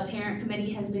 the parent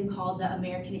committee has been called the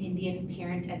American Indian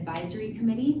Parent Advisory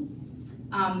Committee.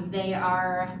 They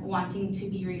are wanting to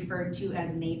be referred to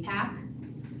as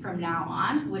NAPAC from now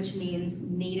on, which means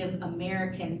Native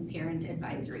American Parent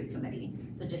Advisory Committee.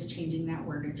 So just changing that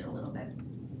wordage a little bit.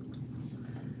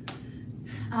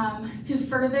 To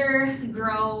further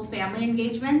grow family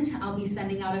engagement, I'll be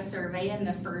sending out a survey in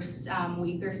the first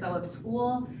week or so of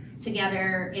school to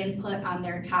gather input on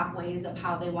their top ways of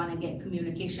how they want to get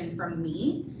communication from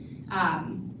me,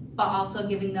 but also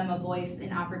giving them a voice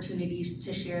and opportunity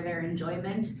to share their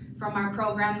enjoyment from our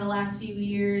program the last few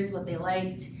years, what they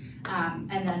liked, and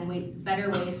then better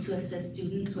ways to assist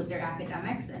students with their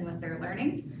academics and with their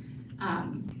learning.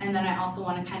 And then I also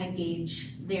want to kind of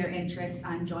gauge their interest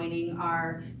on joining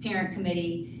our parent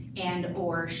committee and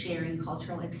or sharing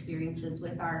cultural experiences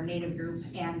with our Native group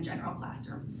and general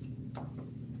classrooms.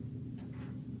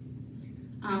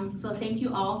 So thank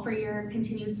you all for your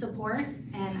continued support,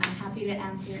 and I'm happy to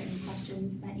answer any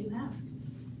questions that you have.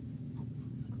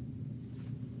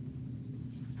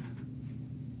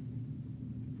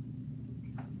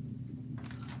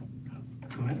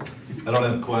 Go ahead. I don't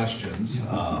have questions.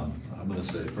 I'm going to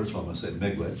say, first of all, I'm going to say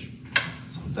miigwech.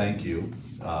 So thank you.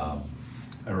 I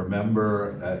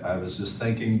remember I was just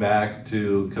thinking back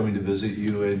to coming to visit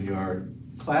you in your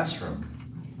classroom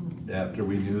after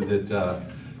we knew that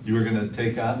you were going to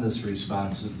take on this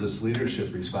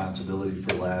leadership responsibility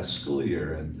for last school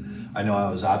year. And I know I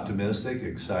was optimistic,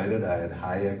 excited. I had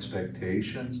high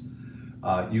expectations.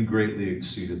 You greatly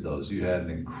exceeded those. You had an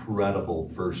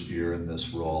incredible first year in this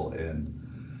role. And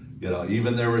you know,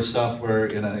 even there was stuff where,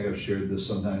 and I think I've shared this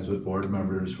sometimes with board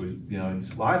members,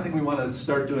 well, I think we want to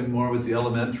start doing more with the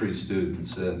elementary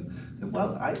students. And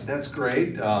well, that's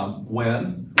great.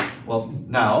 When? Well,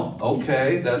 now,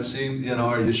 okay, that seemed,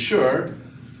 are you sure?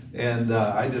 And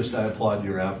I applaud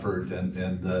your effort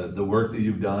and the work that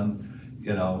you've done,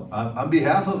 on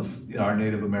behalf of our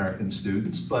Native American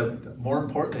students, but more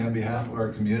importantly, on behalf of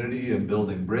our community and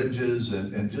building bridges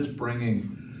and just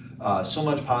bringing so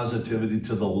much positivity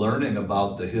to the learning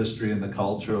about the history and the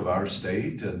culture of our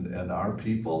state and our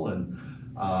people. And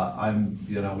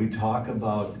we talk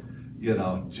about,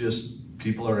 just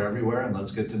people are everywhere and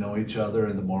let's get to know each other.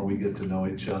 And the more we get to know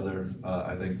each other,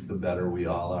 I think the better we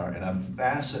all are. And I'm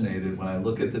fascinated when I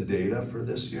look at the data for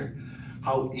this year,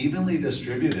 how evenly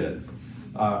distributed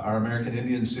our American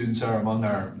Indian students are among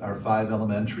our 5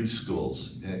 elementary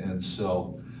schools. And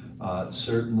so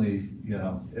certainly,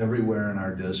 everywhere in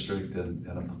our district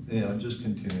and just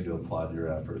continue to applaud your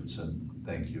efforts and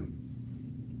thank you.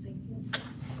 Thank you.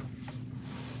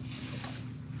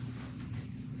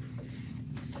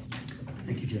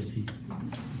 Thank you, Jesse.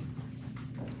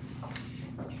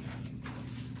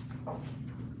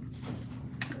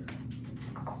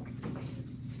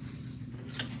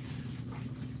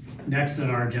 Next on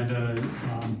our agenda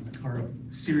are a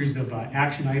series of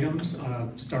action items,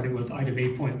 starting with item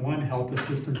 8.1, Health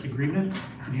Assistance Agreement.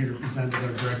 And here to present is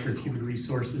our Director of Human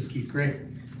Resources, Keith Gray.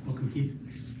 Welcome, Keith.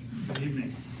 Good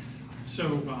evening.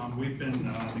 So we've been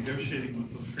negotiating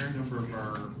with a fair number of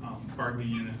our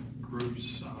bargaining unit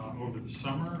groups over the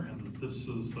summer, and this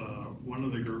is one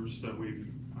of the groups that we've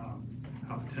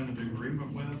have a tentative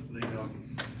agreement with. They have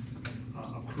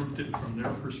approved it from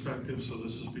their perspective, so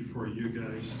this is before you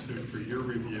guys for your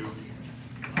review.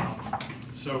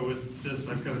 So with this,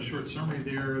 I've got a short summary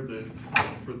there that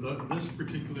for this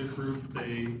particular group,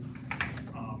 they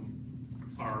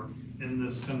are in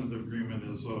this tentative agreement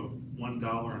is a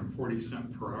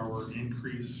 $1.40 per hour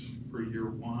increase for year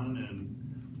 1 and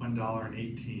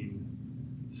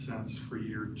 $1.18 for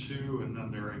year 2, and then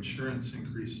their insurance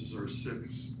increases are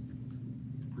 6%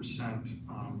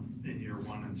 in year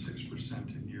 1 and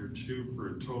 6% in year 2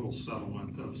 for a total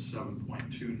settlement of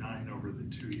 7.29 over the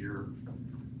 2-year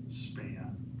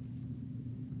span.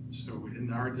 So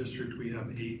in our district, we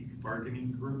have 8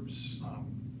 bargaining groups.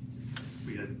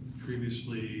 We had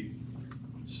previously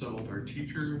settled our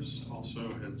teachers,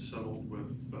 also had settled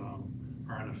with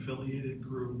our unaffiliated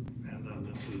group, and then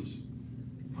this is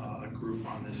a group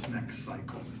on this next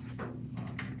cycle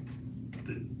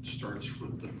that starts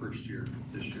with the first year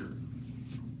this year.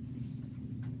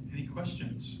 Any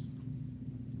questions?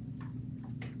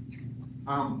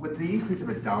 With the increase of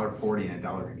 $1.40 and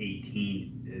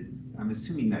 $1.18, I'm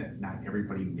assuming that not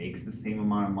everybody makes the same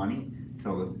amount of money.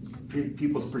 So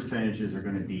people's percentages are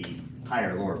going to be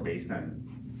higher or lower based on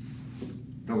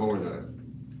the lower the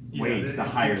wage, the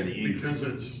higher the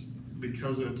increase.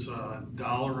 Because it's a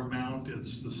dollar amount,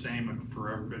 it's the same for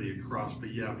everybody across.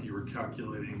 But yeah, if you were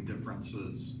calculating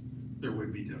differences, there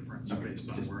would be difference based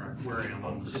on where I am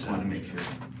on the Just wanted to make sure.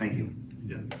 Thank you.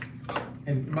 Yeah.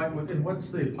 And Mike, and what's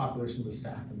the population of the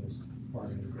staff in this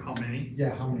bargaining group? How many?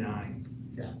 Yeah, how many? 9.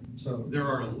 Yeah, so. There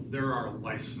are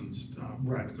licensed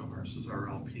practical nurses, our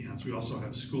LPNs. We also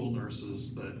have school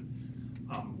nurses that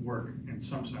work in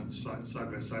some sense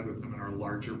side by side with them in our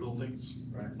larger buildings,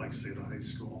 Right. like say the high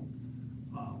school.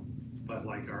 But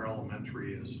like our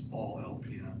elementary is all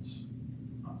LPNs,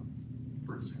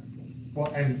 for example.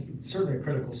 Well, and certainly a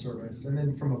critical service. And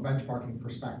then from a benchmarking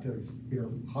perspective,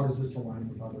 how does this align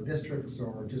with other districts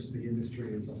or just the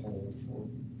industry as a whole?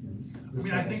 I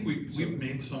mean, I think we've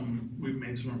made some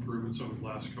improvements over the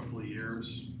last couple of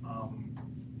years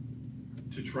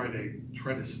to try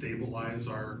to stabilize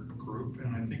our group,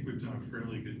 and I think we've done a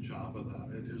fairly good job of that.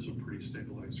 It is a pretty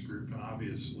stabilized group, and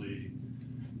obviously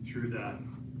through that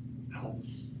health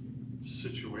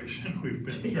situation we've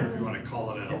been, if you want to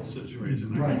call it a health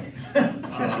situation. Right.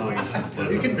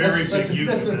 That's a very big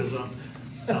euphemism.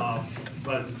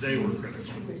 But they were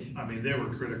critical. I mean, they were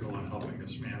critical in helping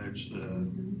us manage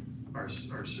our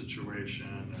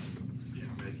situation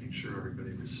and making sure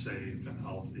everybody was safe and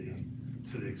healthy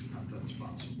to the extent that's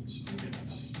possible. So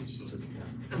yes,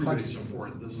 everybody's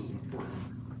important. This is important.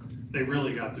 They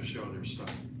really got to show their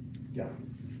stuff. Yeah.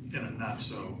 In a not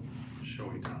so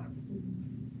showy time.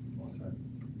 Well said.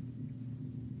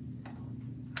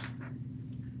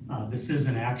 This is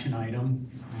an action item,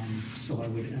 so I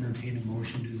would entertain a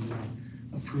motion to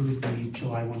approve the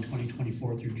July 1,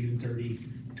 2024 through June 30,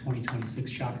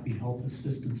 2026 Shakopee Health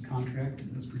Assistance Contract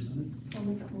as presented. I'll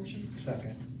make that motion.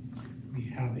 Second. We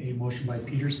have a motion by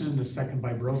Peterson, a second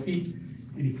by Brophy.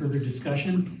 Any further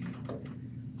discussion?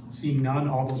 Seeing none,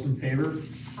 all those in favor?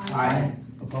 Aye.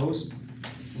 Opposed?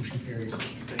 Motion carries.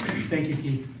 Thank you,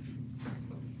 Keith.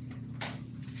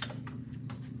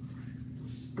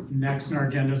 Next on our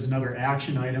agenda is another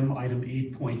action item, item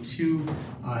 8.2,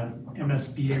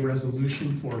 MSBA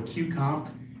resolution for QComp,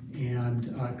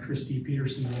 and Christy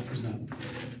Peterson will present.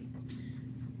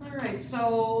 All right,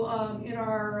 so in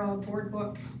our board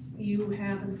book you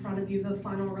have in front of you the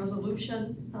final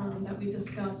resolution that we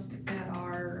discussed at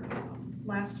our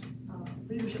last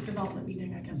leadership development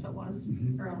meeting, I guess it was,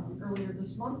 earlier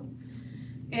this month.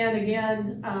 And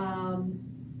again,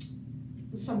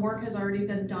 some work has already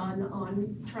been done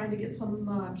on trying to get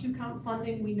some Q-Comp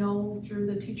funding. We know through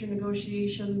the teacher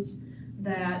negotiations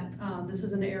that this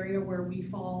is an area where we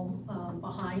fall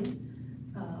behind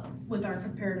with our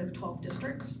comparative 12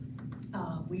 districts.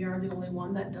 We are the only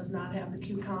one that does not have the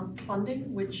Q-Comp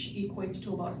funding, which equates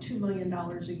to about $2 million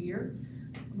a year.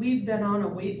 We've been on a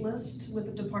wait list with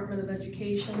the Department of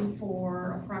Education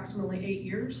for approximately 8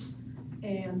 years.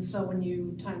 And so when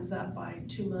you times that by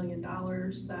 $2 million,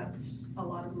 that's a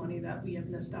lot of money that we have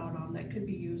missed out on that could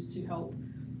be used to help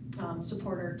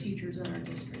support our teachers in our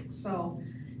district. So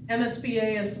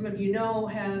MSBA, as some of you know,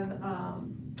 have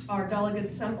our delegate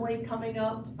assembly coming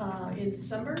up in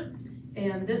December.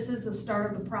 And this is the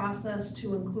start of the process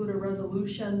to include a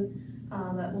resolution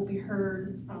that will be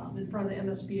heard in front of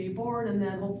the MSBA board and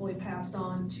then hopefully passed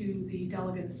on to the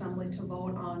delegate assembly to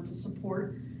vote on to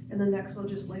support in the next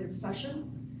legislative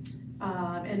session.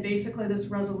 And basically this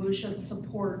resolution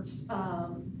supports,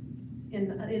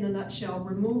 in a nutshell,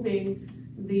 removing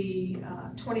the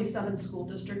 27 school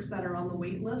districts that are on the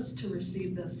wait list to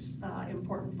receive this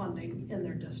important funding in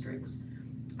their districts.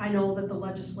 I know that the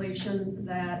legislation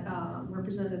that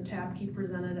Representative Tapke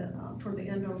presented toward the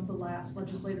end of the last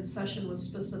legislative session was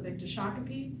specific to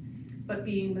Shakopee, but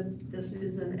being that this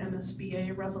is an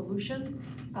MSBA resolution,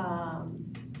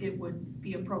 it would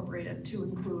be appropriate to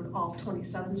include all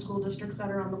 27 school districts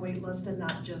that are on the wait list and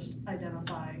not just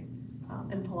identify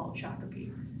and pull out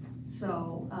Shakopee.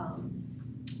 So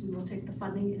we will take the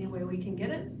funding any way we can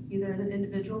get it, either as an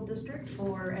individual district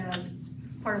or as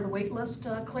part of the wait list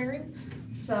clearing.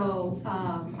 So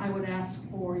I would ask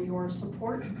for your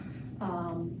support.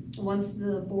 Once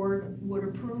the board would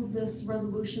approve this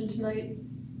resolution tonight,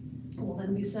 it will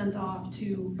then be sent off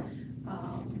to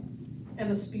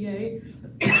MSBA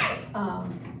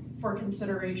for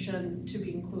consideration to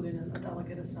be included in the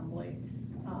delegate assembly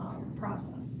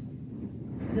process.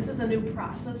 This is a new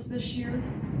process this year.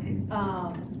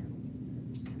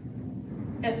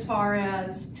 As far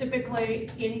as typically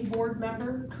any board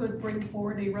member could bring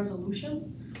forward a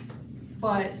resolution,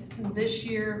 but this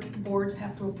year boards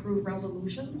have to approve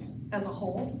resolutions as a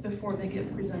whole before they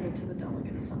get presented to the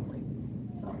delegate assembly.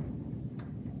 So.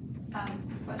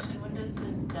 Question, when does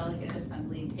the delegate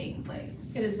assembly take place?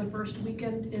 It is the first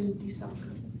weekend in December.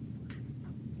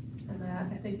 And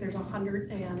that, I think there's 100,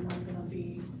 and I'm gonna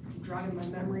be jogging my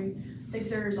memory, I think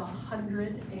there's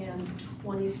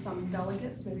 120 some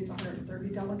delegates, maybe it's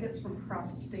 130 delegates from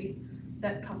across the state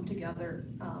that come together.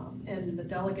 And the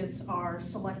delegates are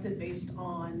selected based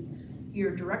on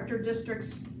your director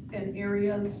districts and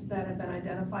areas that have been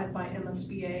identified by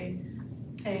MSBA,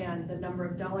 and the number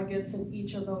of delegates in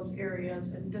each of those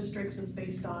areas and districts is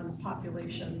based on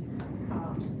population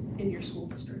in your school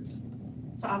district.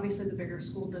 So obviously the bigger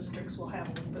school districts will have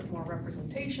a little bit more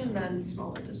representation than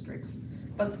smaller districts,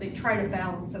 but they try to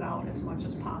balance it out as much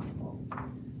as possible.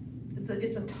 It's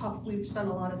a tough, we've spent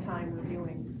a lot of time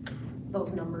reviewing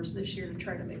those numbers this year to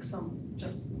try to make some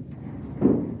just.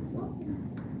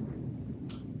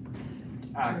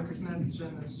 Chair Smith,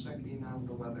 Jim is checking on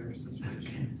the weather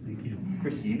situation. Thank you.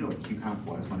 Chris, do you know what Q-Comp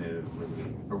was when it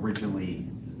originally,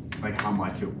 like how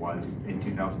much it was in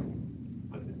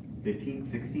 2015,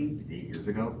 16, 8 years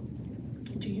ago?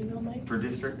 Do you know, Mike? Per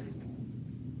district?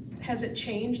 Has it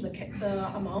changed the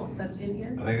amount that's in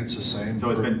here? I think it's the same.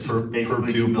 So it's been per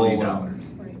basically $2 pupil. million.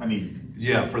 Right. I mean,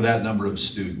 Yeah, for that number of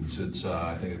students, it's,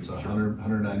 I think it's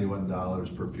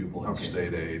 $191 per pupil in Okay.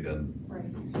 state aid and Right.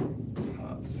 and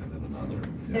then another.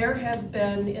 yeah. There has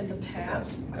been in the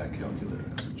past, That calculator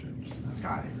hasn't changed.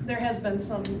 got it. there has been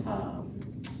some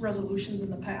resolutions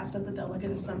in the past at the delegate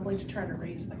assembly to try to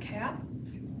raise the cap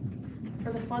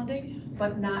for the funding,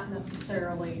 but not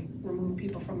necessarily remove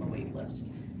people from the wait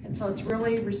list. And so it's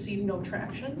really received no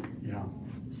traction. Yeah.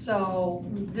 So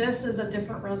this is a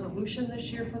different resolution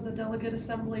this year for the delegate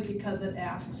assembly because it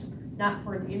asks not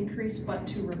for an increase, but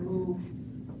to remove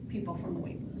people from the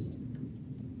wait list.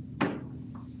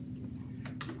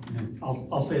 And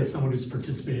I'll say as someone who's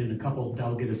participated in a couple of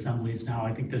delegate assemblies now,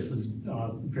 I think this is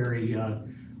a very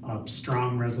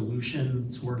strong resolution.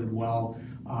 It's worded well.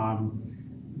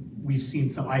 We've seen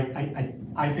some,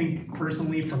 I think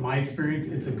personally, from my experience,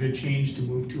 it's a good change to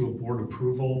move to a board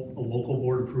approval, a local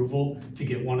board approval, to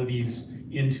get one of these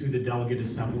into the delegate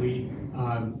assembly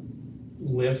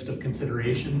list of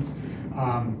considerations.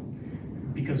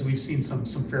 Because we've seen some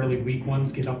fairly weak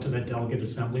ones get up to that delegate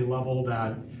assembly level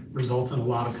that results in a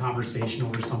lot of conversation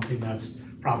over something that's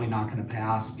probably not gonna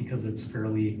pass because it's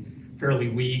fairly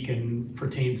weak and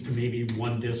pertains to maybe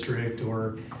one district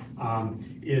or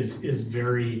is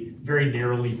very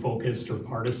narrowly focused or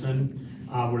partisan.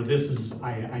 Where this is,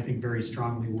 I think, very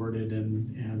strongly worded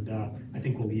and I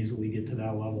think we'll easily get to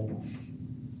that level.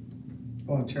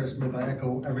 Well, and Chair Smith, I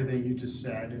echo everything you just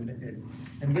said,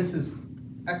 and this is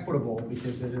equitable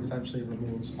because it essentially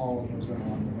removes all of those that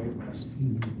are on the wait list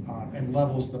and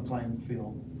levels the playing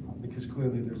field, because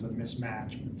clearly there's a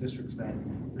mismatch with districts that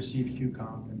receive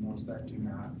QComp and those that do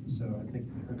not. So I think,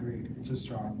 agreed, it's a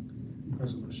strong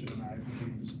resolution, and I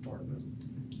completely support this.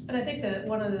 And I think that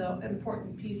one of the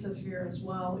important pieces here as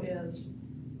well is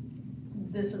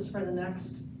this is for the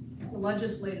next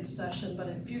legislative session, but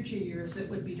in future years, it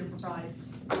would be to provide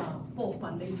full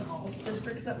funding to all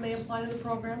districts that may apply to the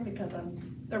program, because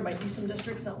there might be some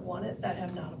districts that want it that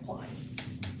have not applied.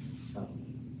 So,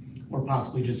 Or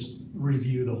possibly just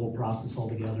review the whole process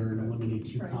altogether and eliminate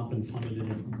QComp and fund it a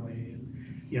different way.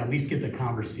 And yeah, at least get the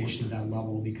conversation at that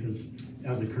level, because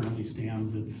as it currently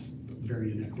stands, it's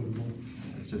very inequitable.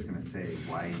 I was just gonna say,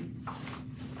 why,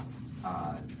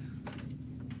 I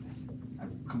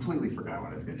completely forgot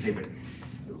what I was gonna say, but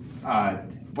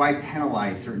why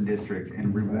penalize certain districts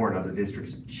and reward other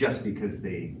districts just because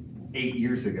 8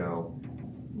 years ago,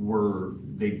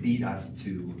 they beat us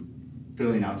to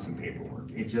filling out some paperwork?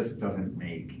 It just doesn't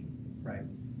make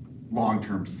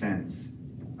long-term sense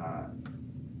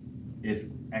if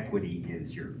equity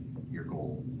is your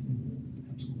goal.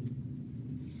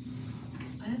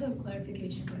 I have a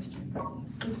clarification question.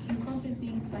 So QComp is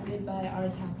being funded by our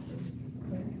taxes,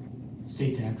 correct?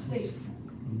 State taxes. State.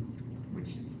 Which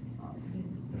is us.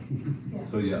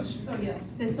 yeah. So yes. So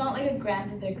yes. So it's not like a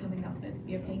grant that they're coming up with.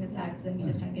 We are paying a tax and we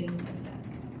just aren't getting the money back.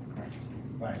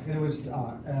 Right, and it was,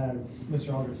 as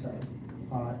Mr. Alder said,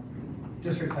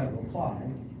 districts had to apply,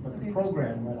 but the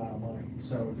program ran out of money.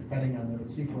 So depending on the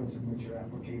sequence in which your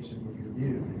application was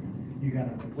reviewed, you got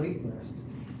on the wait list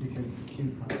because the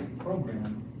QComp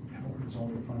program was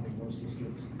only funding those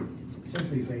districts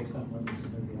simply based on when they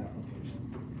submitted the application.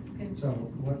 Okay. So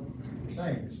what we're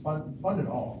saying is fund it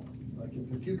all. Like if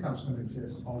the QComp's gonna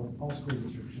exist, all school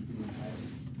districts should be entitled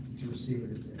to receive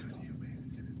it if they apply.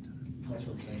 That's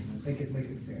what we're saying. Make it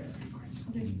fair.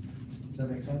 Okay. Does that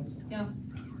make sense? Yeah.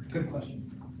 Good question.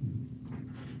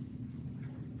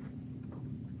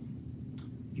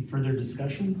 Any further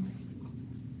discussion?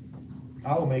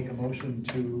 I will make a motion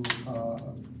to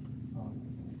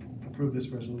approve this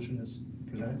resolution as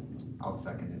presented. I'll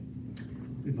second it.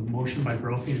 We have a motion by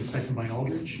Brophy and a second by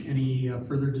Aldrich. Any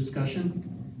further discussion?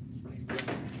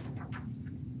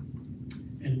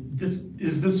 And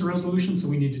is this a resolution, so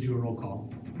we need to do a roll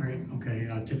call? All right, okay,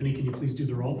 Tiffany, can you please do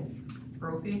the roll?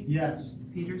 Brophy, Yes.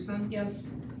 Peterson, Yes.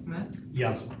 Smith,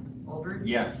 Yes. Aldridge.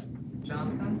 Yes.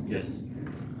 Johnson, Yes.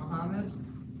 Mohammed,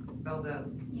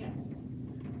 Valdez.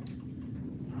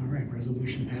 All right,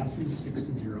 resolution passes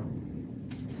 6-0.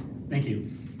 Thank you.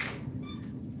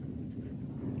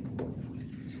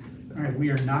 All right, we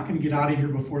are not going to get out of here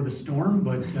before the storm,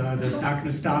 but that's not going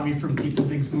to stop me from keeping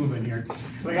things moving here.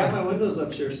 I got my windows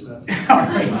up, Chair Smith. All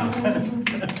right,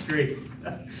 that's great.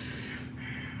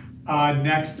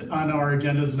 Next on our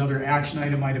agenda is another action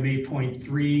item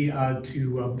 8.3,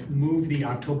 to move the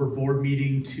October board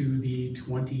meeting to the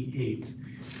 28th.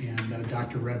 And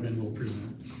Dr. Redmond will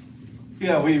present.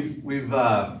 Yeah, we've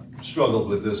struggled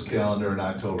with this calendar in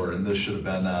October, and this should have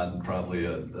been on probably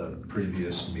a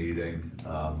previous meeting.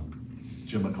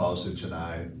 Jim McClausich and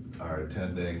I are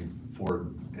attending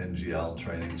Ford NGL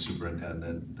training,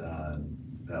 superintendent,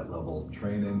 that level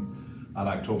training on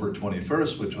October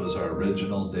 21st, which was our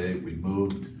original date. We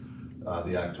moved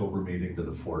the October meeting to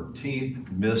the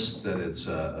 14th, missed that it's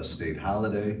a state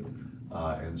holiday,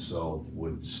 and so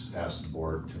would ask the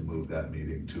board to move that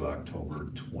meeting to October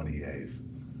 28th.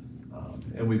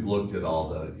 And we've looked at all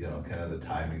the, kind of the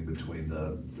timing between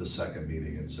the second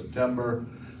meeting in September.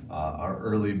 Our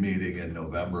early meeting in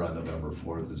November, on November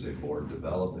 4th, is a board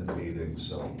development meeting,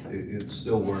 so it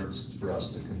still works for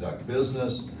us to conduct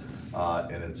business.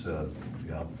 And it's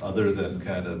other than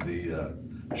kind of the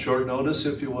short notice,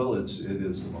 if you will, it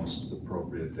is the most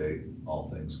appropriate date, all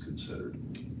things considered.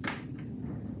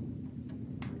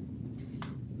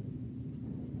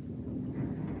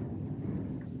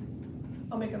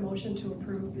 I'll make a motion to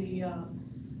approve the,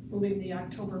 moving the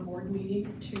October board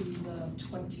meeting to the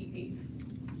 28th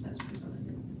as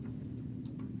presented.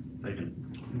 Second.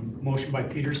 Motion by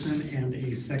Peterson and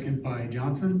a second by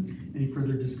Johnson. Any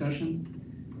further discussion?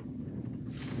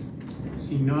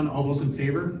 Seeing none, all those in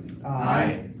favor?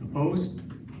 Aye. Opposed?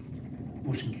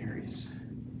 Motion carries.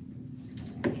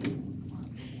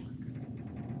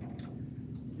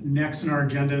 Next on our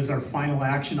agenda is our final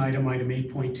action item, item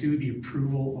 8.2, the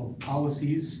approval of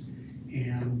policies.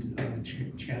 And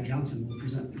Chad Johnson will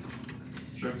present.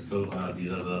 Sure. So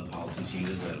these are the policy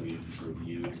changes that we've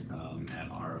reviewed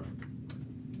at our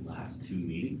last two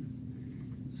meetings.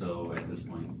 So at this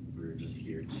point, we're just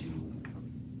here to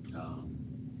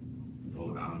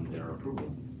vote on their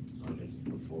approval. So I guess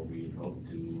before we vote,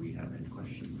 do we have any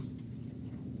questions?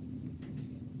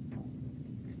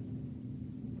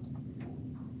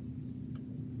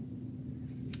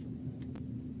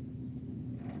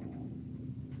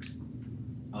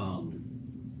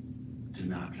 Do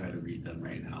not try to read them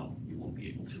right now. You won't be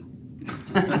able to.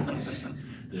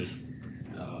 There's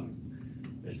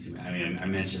too many. I mean, I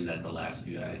mentioned that the last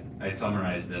few, I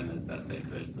summarized them as best I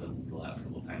could the last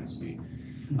couple of times we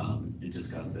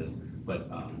discussed this. But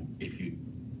if you,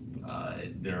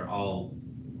 they're all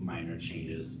minor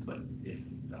changes, but if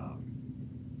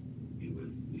you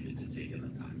would needed to take in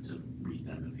the time to read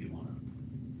them if you want to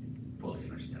fully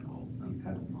understand all of them.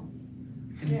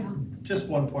 Yeah. Just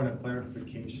one point of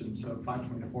clarification, so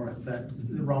 524, that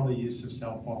around the use of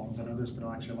cell phones, I know there's been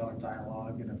actually a lot of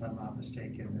dialogue, and if I'm not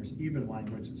mistaken, there's even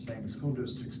language that's saying school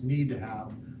districts need to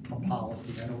have a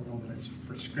policy. I don't know that it's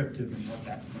prescriptive in what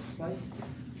that looks like,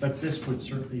 but this would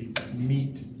certainly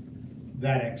meet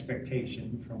that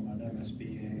expectation from an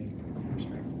MSBA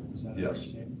perspective. Is that Yes,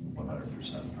 understanding?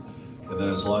 100%. And then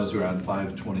as long as we're on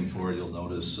 524, you'll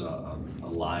notice a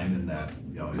line in that,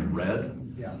 in red.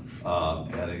 Yeah.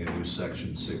 Adding a new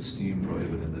section 16,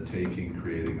 prohibiting the taking,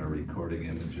 creating, or recording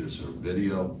images or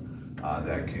video.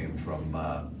 That came from,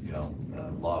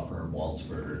 law firm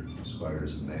Waltzberger,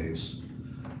 Squires and Mays.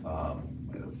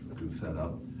 Might have goofed that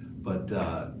up. But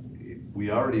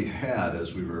we already had,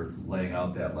 as we were laying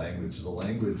out that language, the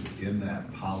language in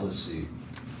that policy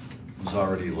was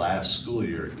already last school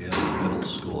year in the middle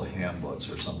school handbooks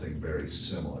or something very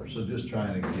similar. So just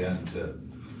trying again to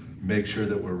make sure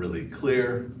that we're really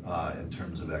clear in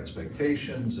terms of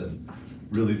expectations and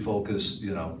really focus,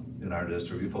 in our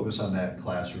district, we focus on that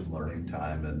classroom learning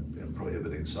time and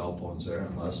prohibiting cell phones there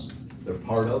unless they're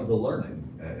part of the learning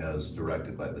as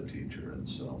directed by the teacher. And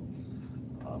so,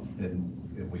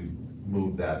 and we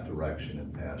moved that direction in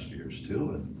past years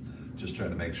too, and just trying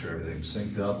to make sure everything's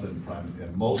synced up and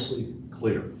mostly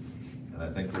clear. And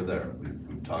I think we're there.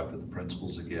 We've talked to the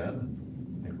principals again,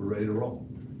 and I think we're ready to roll.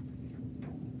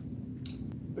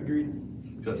 Agreed.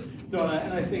 Good. No,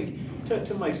 and I think,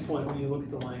 to Mike's point, when you look at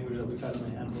the language that we've had in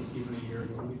the handbook even a year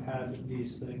ago, we've had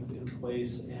these things in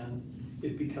place and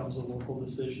it becomes a local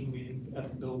decision, meaning at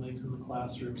the buildings and the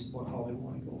classrooms, about how they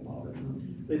want to go about it.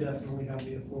 And they definitely have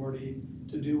the authority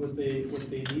to do what they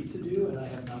need to do, and I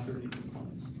have not heard any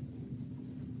complaints.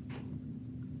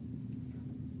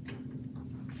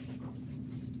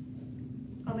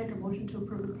 I'll make a motion to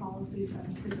approve the policies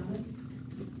as presented.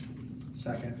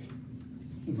 Second.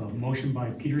 We have a motion by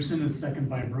Peterson, a second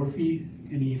by Brophy.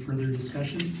 Any further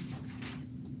discussion?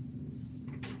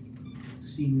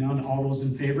 Seeing none, all those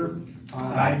in favor?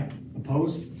 Aye.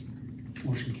 Opposed?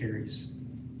 Motion carries.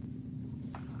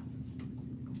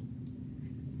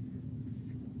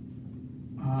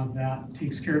 That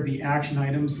takes care of the action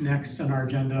items. Next on our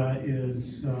agenda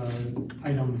is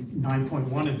item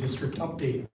 9.1, a district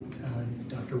update.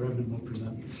 Dr. Redmond will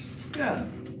present. Yeah.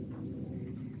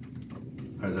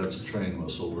 All right, that's a train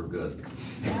whistle, we're good.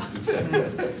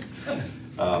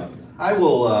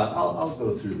 I'll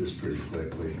go through this pretty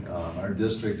quickly. Our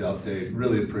district update,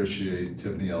 really appreciate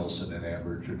Tiffany Olson and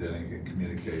Amber Tredenik in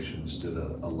Communications did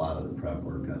a lot of the prep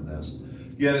work on this.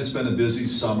 Again, it's been a busy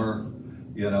summer.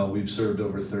 We've served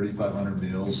over 3,500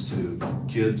 meals to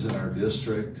kids in our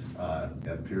district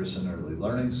at Pearson Early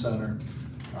Learning Center.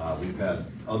 We've had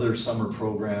other summer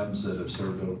programs that have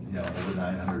served over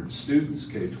 900 students,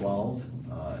 K-12,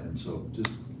 and so just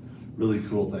really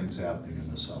cool things happening in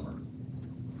the summer.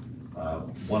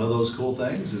 One of those cool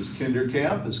things is Kinder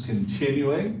Camp is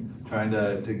continuing, trying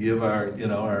to give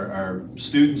our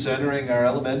students entering our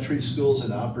elementary schools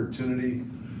an opportunity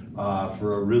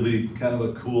for a really kind of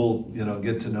a cool,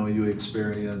 get to know you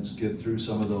experience, get through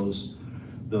some of those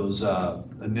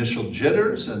initial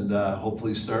jitters and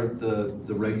hopefully start the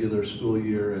regular school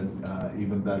year and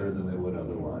even better than they would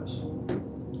otherwise.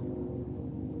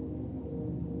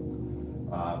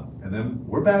 And then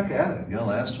we're back at it.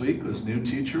 Last week was New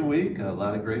Teacher Week. A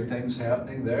lot of great things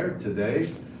happening there.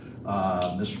 Today,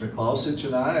 Mr. McClausich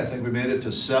and I think we made it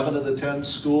to 7 of the 10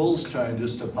 schools, trying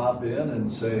just to pop in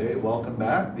and say, hey, welcome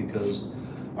back, because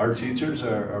our teachers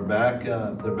are back.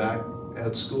 They're back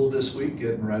at school this week,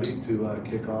 getting ready to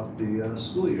kick off the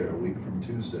school year a week from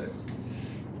Tuesday.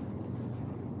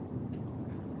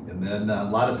 And And then a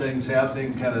lot of things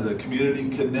happening, kind of the community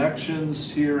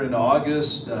connections here in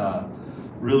August.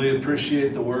 Really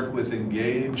appreciate the work with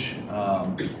Engage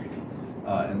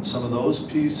and some of those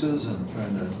pieces. I'm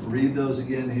trying to read those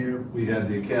again here. We had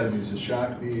the Academies of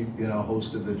Shakopee,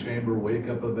 hosted the Chamber Wake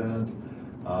Up event.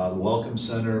 The Welcome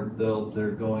Center,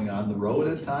 they're going on the road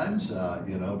at times, at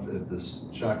this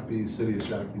City of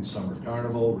Shakopee Summer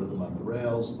Carnival, Rhythm on the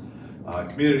Rails.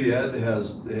 Community Ed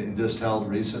has just held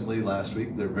recently, last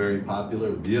week, their very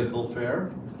popular vehicle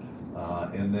fair.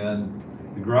 And then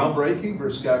the groundbreaking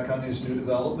for Scott County's new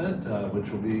development, which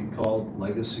will be called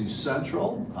Legacy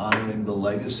Central, honoring the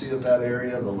legacy of that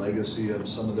area, the legacy of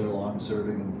some of their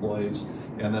long-serving employees,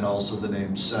 and then also the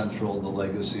name Central, the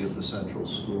legacy of the Central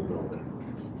School Building.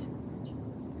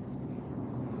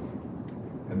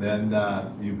 And then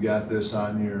you've got this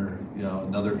on your,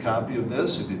 another copy of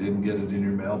this, if you didn't get it in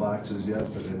your mailboxes yet,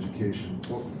 but Education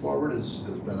Forward has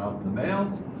been out in the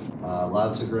mail.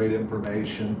 Lots of great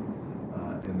information.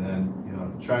 And then,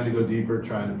 trying to go deeper,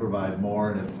 trying to provide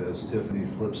more. And if, as Tiffany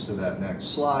flips to that next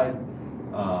slide,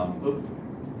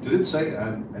 did it say,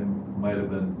 I might have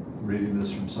been reading this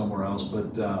from somewhere else, but,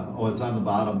 it's on the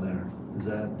bottom there. Is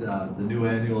that the new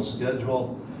annual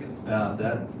schedule?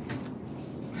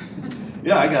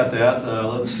 Yeah, I got that.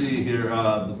 Let's see here.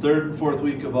 The 3rd and 4th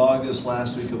week of August,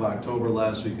 last week of October,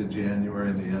 last week of January,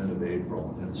 and the end of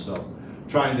April. And so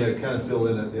trying to kind of fill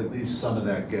in at least some of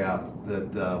that gap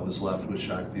that was left with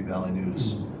Shakopee Valley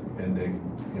News ending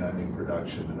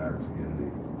production in our community.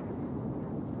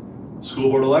 School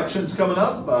board elections coming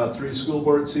up. 3 school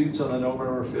board seats on the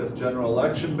November 5th general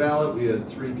election ballot. We had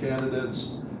 3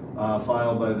 candidates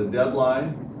filed by the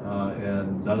deadline.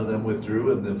 And none of them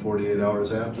withdrew in the 48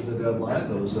 hours after the deadline.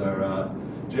 Those are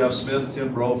Jeff Smith,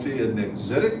 Tim Brophy, and Nick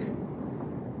Ziddick.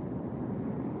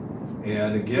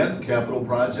 And again, capital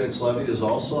projects levy is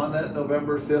also on that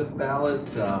November 5th ballot,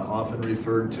 often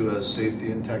referred to as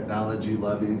safety and technology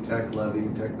levy, tech levy,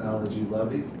 technology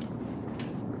levy.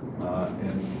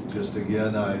 And just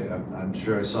again, I'm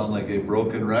sure I sound like a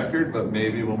broken record, but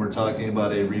maybe when we're talking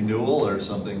about a renewal or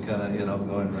something kind of,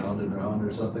 going round and round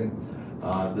or something,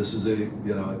 this is a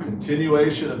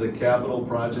continuation of the capital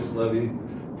project levy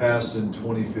passed in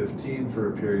 2015 for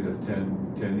a period of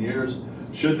 10 years.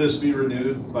 Should this be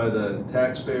renewed by the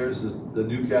taxpayers, the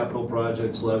new capital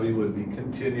projects levy would be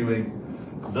continuing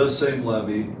the same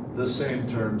levy, the same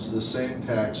terms, the same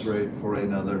tax rate for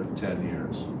another 10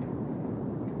 years.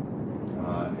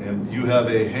 And you have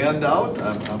a handout.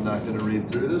 I'm not going to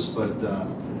read through this, but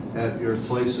at your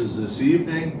places this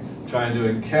evening, trying to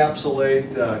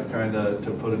encapsulate, trying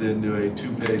to put it into a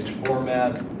 2-page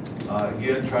format.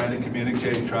 Again, trying to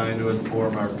communicate, trying to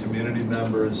inform our community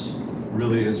members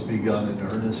really has begun in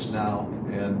earnest now,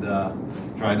 and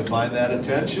trying to find that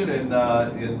attention in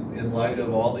light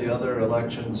of all the other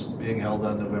elections being held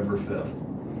on November 5th.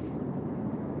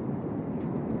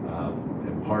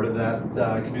 And part of that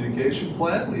communication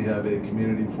plan, we have a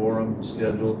community forum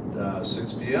scheduled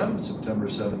 6 p.m. September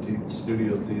 17th,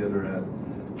 Studio Theater at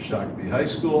Shakopee High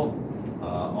School.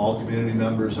 All community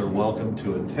members are welcome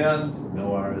to attend, no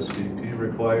RSVP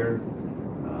required.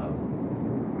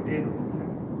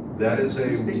 That is a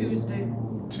Tuesday.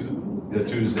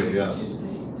 Tuesday, yes.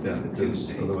 Yeah, because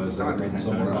otherwise that would be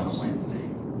somewhere else.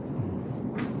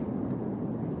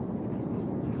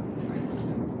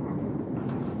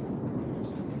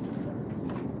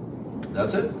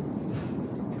 That's it.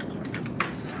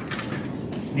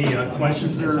 Any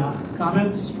questions or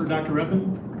comments for Dr.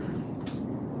 Redmond?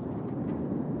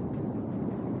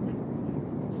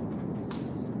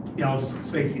 Yeah, I'll just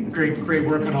say great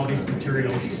work on all these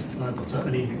materials,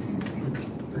 Tiffany.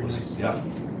 Very nice. Yeah.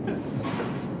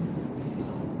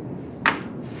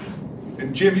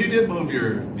 And Jim, you did move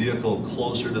your vehicle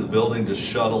closer to the building to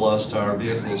shuttle us to our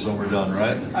vehicles when we're done,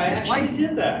 right? I actually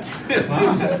did that.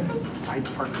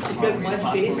 Because my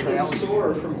face is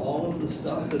sore from all of the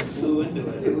stuff that flew into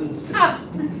it. It was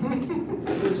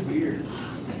weird.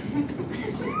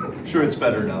 I'm sure it's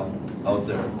better now out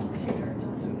there.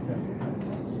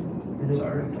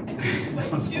 Sorry.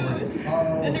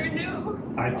 And they're new.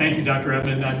 All right, thank you, Dr.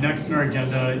 Redmond. Next on our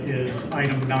agenda is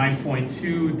item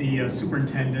 9.2, the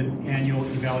superintendent annual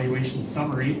evaluation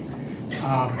summary.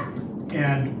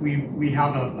 And we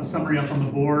have a summary up on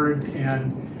the board,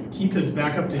 and Keith is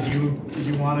back up. Did you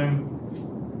want to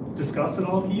discuss it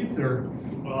all, Keith, or?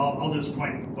 Well, I'll just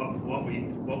point what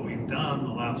we've done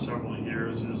the last several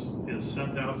years is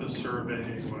sent out a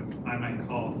survey, what I might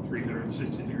call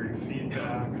 360-degree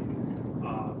feedback.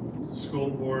 School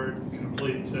board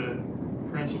completes it,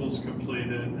 principals complete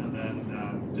it, and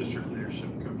then district leadership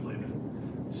completed.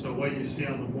 So what you see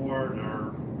on the board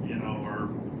are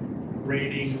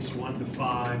ratings 1 to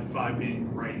 5, 5 being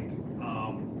great,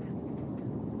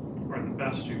 or the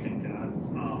best you can get,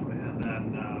 and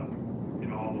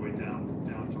then all the way down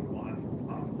to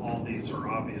 1. All these are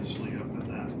obviously up in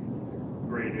that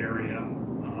grade area.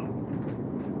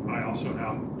 I also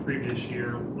have previous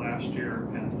year, last year,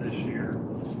 and this year,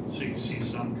 so you see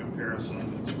some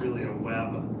comparison. It's really a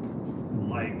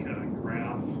web-like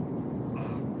graph.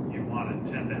 You want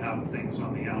to tend to have things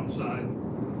on the outside,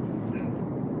 and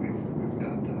we've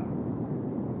got that.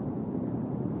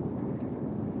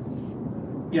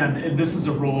 Yeah, and this is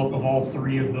a roll-up of all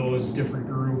 3 of those different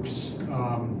groups.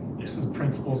 So the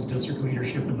principals, district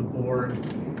leadership, and the board.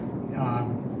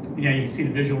 Yeah, you can see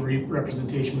the visual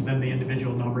representation, but then the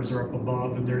individual numbers are up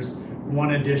above, and there's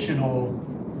one additional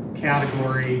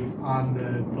category on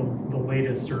the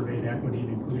latest survey, the equity and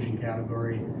inclusion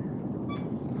category.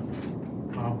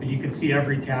 But you can see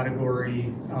every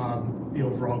category, the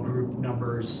overall group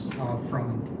numbers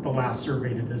from the last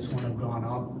survey to this one have gone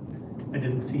up. I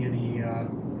didn't see any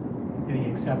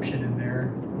exception in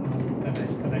there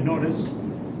that I noticed.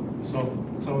 So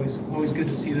it's always good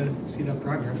to see that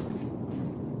progress.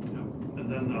 And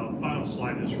then the final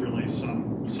slide is really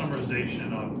some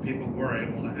summarization of people who are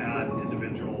able to add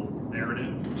individual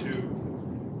narrative to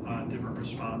different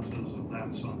responses, and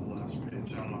that's on the last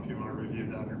page. I don't know if you want to review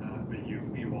that or not, but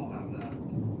you all have that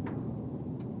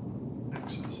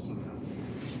access to that.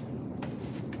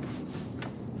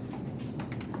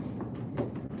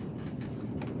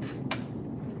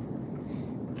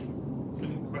 Is there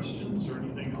any questions or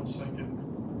anything else I can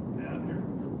add here?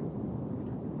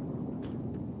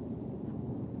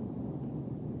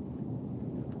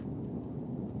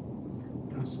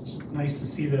 It's nice to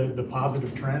see the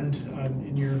positive trend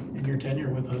in your tenure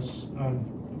with us.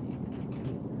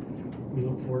 We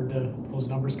look forward to those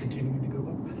numbers continuing to go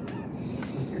up.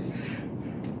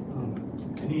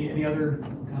 Any other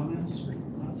comments or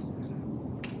thoughts?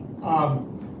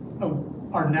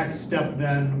 Our next step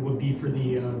then would be for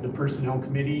the personnel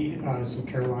committee. So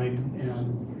Caroline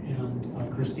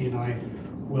and Christy and I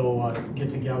will get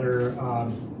together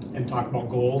and talk about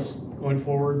goals going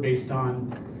forward based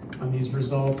on these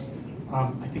results.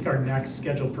 I think our next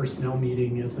scheduled personnel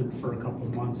meeting isn't for a couple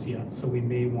of months yet, so we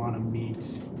may want to meet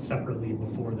separately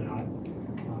before that.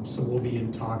 So we'll be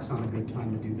in talks on a good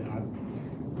time to do that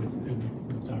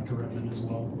with Dr. Redmond as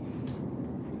well.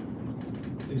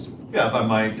 Please. Yeah, if I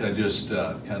might, I just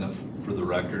kind of for the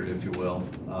record, if you will,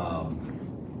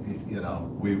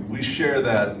 we share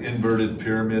that inverted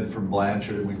pyramid from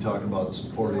Blanchard, and we talk about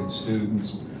supporting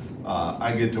students.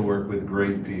 I get to work with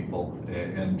great people,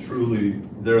 and truly,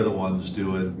 they're the ones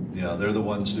doing, they're the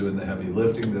ones doing the heavy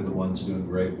lifting. They're the ones doing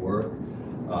great work,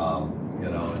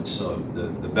 and so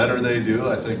the better they do,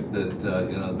 I think that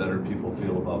the better people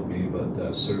feel about me.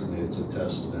 But certainly, it's a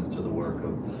testament to the work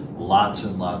of lots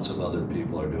and lots of other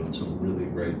people are doing some really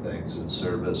great things in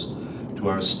service to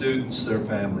our students, their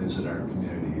families, and our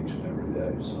community each and every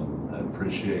day. So I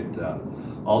appreciate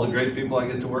all the great people I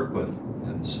get to work with,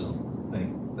 and so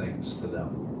thanks to them.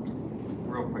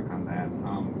 Real quick on that,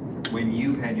 when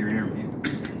you had your interview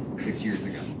 6 years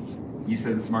ago, you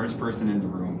said the smartest person in the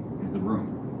room is the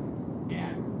room,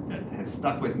 and that has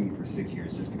stuck with me for 6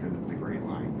 years just because it's a great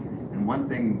line. And one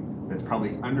thing that's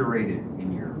probably underrated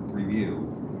in your review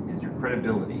is your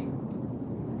credibility.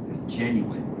 It's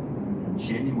genuine.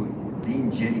 Being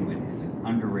genuine is an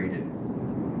underrated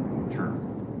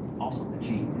term. Also the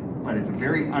G, but it's a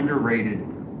very underrated,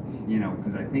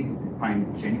 because I think to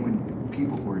find genuine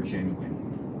people who are genuine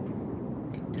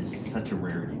is such a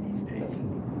rarity these days.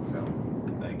 So,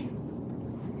 thank you.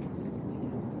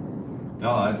 No,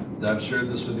 I've shared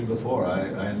this with you before.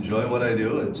 I enjoy what I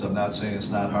do. I'm not saying it's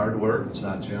not hard work. It's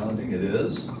not challenging. It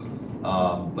is,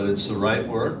 but it's the right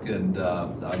work, and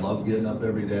I love getting up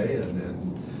every day and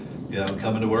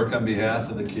coming to work on behalf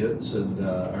of the kids and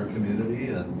our community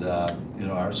and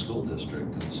our school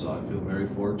district. And so I feel very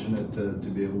fortunate to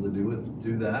be able to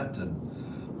do that. And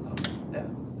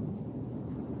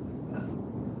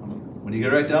when you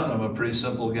get right down, I'm a pretty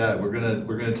simple guy. We're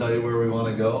gonna tell you where we want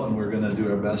to go, and we're gonna do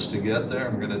our best to get there.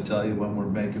 And we're gonna tell you when we're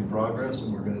making progress,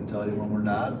 and we're gonna tell you when we're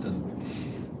not. And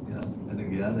and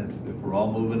again, if we're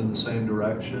all moving in the same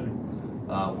direction,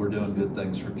 we're doing good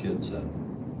things for kids then.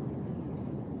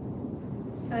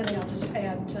 I think I'll just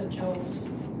add to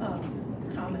Joe's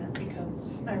comment,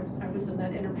 because I was in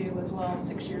that interview as well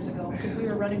 6 years ago, because we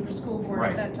were running for school board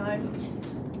at that time.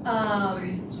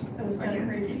 It was kind of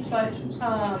crazy, but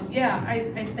yeah,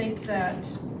 I think that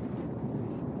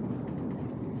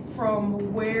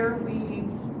from where we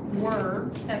were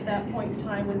at that point in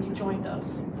time when you joined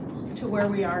us to where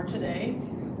we are today,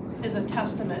 is a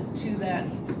testament to that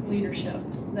leadership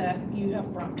that you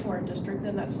have brought to our district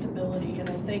and that stability. And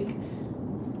I think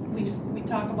we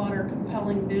talk about our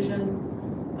compelling vision,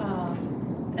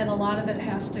 and a lot of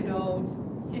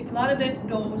it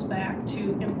goes back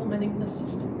to implementing the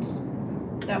systems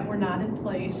that were not in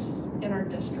place in our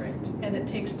district, and it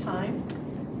takes time.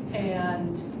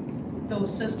 And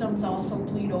those systems also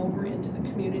bleed over into the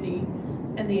community,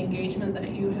 and the engagement that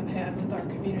you have had with our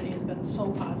community has been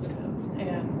so positive.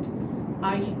 And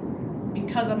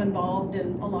because I'm involved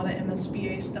in a lot of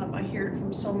MSBA stuff, I hear it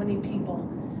from so many people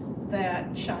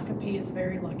that Shakopee is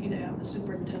very lucky to have the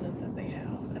superintendent that they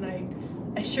have. And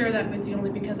I share that with you only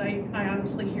because I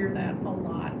honestly hear that a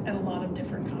lot at a lot of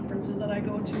different conferences that I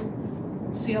go to.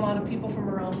 See a lot of people from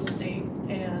around the state,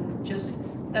 and just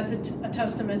that's a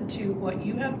testament to what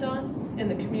you have done in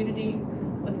the community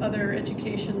with other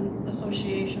education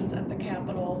associations at the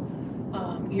Capitol.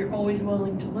 You're always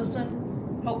willing to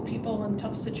listen, help people in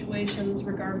tough situations,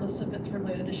 regardless if it's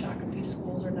related to Shakopee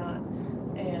schools or not.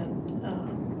 And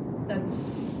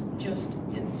that's just,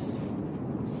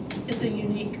 it's a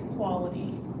unique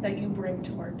quality that you bring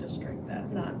to our district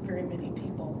that not very many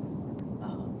people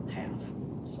have.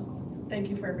 So thank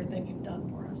you for everything you've done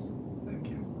for us. Thank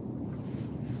you.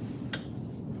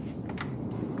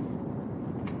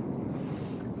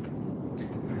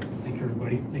 Thank you,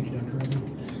 everybody. Thank you, Dr.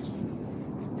 Redmond.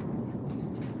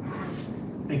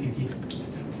 Thank you, Keith.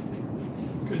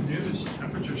 Good news,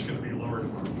 temperature's gonna be lower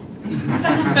tomorrow.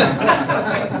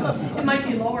 It might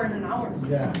be lower in an hour.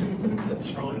 Yeah.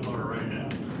 It's probably lower right now.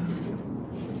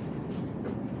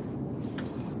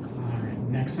 All right,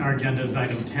 next on our agenda is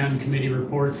item 10, committee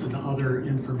reports and other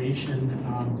information.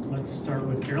 Let's start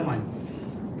with Caroline.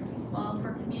 Well,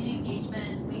 for community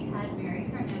engagement, we had Mary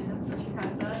Hernandez from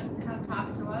ICASA come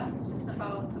talk to us just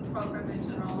about the program in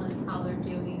general and how they're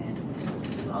doing and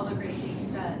just all the great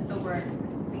things that the work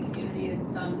the community has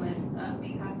done with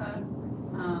ICASA.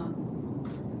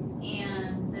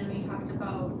 And then we talked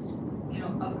about,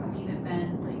 upcoming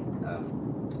events like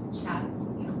chats,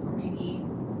 for maybe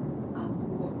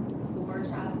school board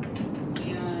chats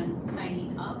and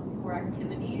signing up for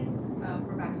activities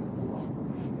for back to school.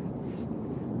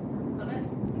 That's about it.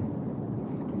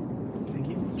 Thank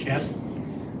you. Chad?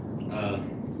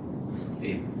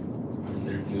 See, I was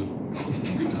there too,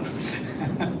 same stuff.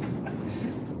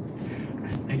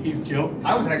 Thank you. Joe?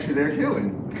 I was actually there too, and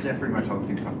yeah, pretty much all the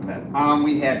same stuff from that.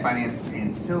 We had finance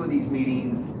and facilities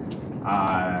meetings.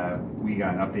 We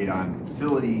got an update on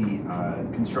facility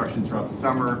construction throughout the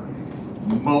summer.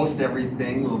 Most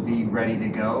everything will be ready to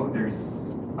go. There's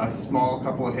a small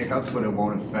couple of hiccups, but it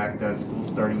won't affect school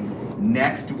starting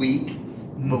next week,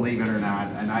 believe it or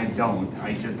not. And I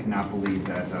just cannot believe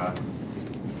that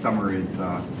summer is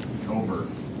over.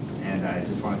 And I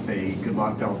just want to say good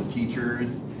luck to all the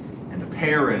teachers and the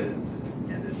paras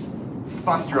and the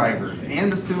bus drivers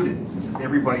and the students and just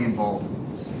everybody involved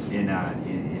in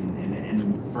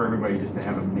for everybody just to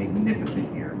have a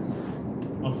magnificent year.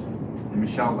 Awesome. And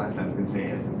Michelle left, I was going to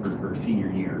say, as for her senior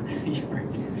year.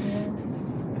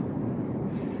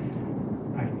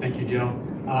 All right, thank you, Joe.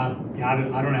 Yeah,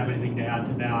 I don't have anything to add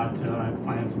to that.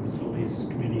 Finance and Facilities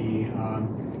Committee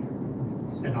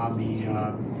and on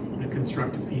the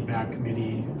Constructive Feedback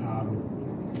Committee.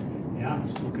 Yeah,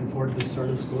 just looking forward to the start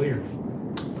of the school year.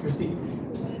 Christy?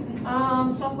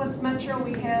 Southwest Metro,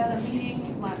 we had a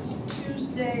meeting last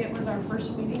Tuesday. It was our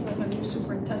first meeting with a new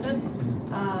superintendent.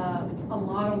 A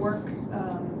lot of work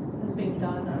is being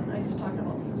done. I just talked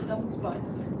about systems, but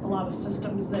a lot of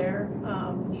systems there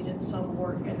needed some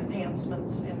work and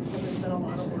enhancements, and so there's been a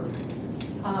lot of work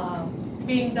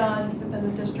being done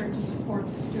within the district to support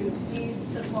the students'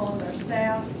 needs as well as our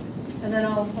staff, and then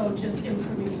also just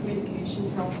improving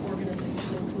communication throughout the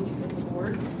organization, including with the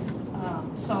board.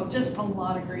 So just a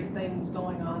lot of great things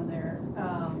going on there.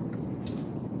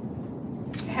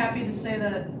 Happy to say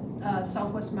that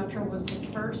Southwest Metro was the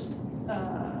first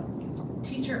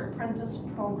teacher apprentice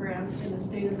program in the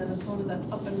state of Minnesota that's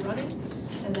up and running,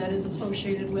 and that is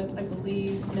associated with, I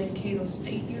believe, Mankato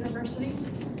State University.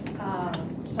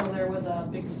 So there was a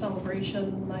big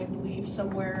celebration, I believe,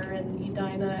 somewhere in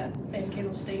Edina at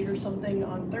Mankato State or something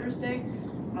on Thursday.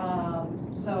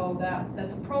 So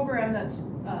that's a program that's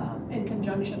in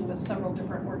conjunction with several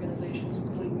different organizations,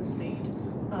 including the state,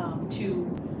 to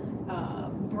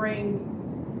bring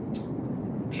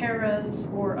paras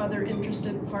or other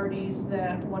interested parties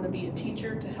that want to be a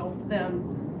teacher to help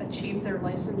them achieve their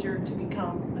licensure to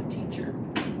become a teacher.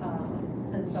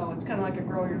 And so it's kind of like a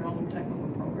grow your own type of a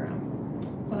program.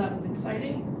 So that was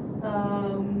exciting.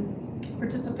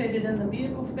 Participated in the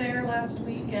vehicle fair last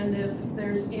week, and if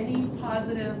there's any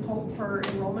positive hope for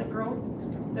enrollment growth,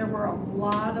 there were a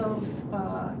lot of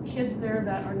kids there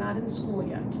that are not in school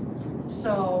yet.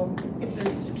 So if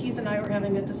there's, Keith and I were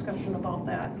having a discussion about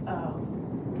that, a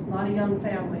lot of young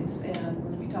families, and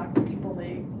when we talked to people,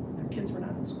 their kids were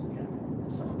not in school yet.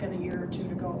 So got a year or two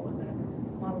to go, and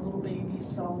then a lot of little babies,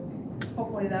 so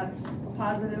hopefully that's a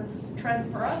positive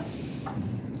trend for us.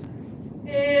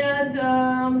 And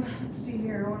let's see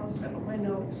here, what else got on my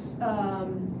notes?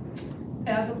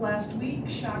 As of last week,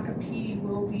 Shakopee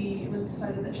it was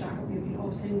decided that Shakopee will be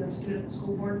hosting the Student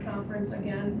School Board Conference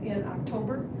again in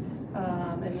October.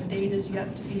 And the date is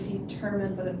yet to be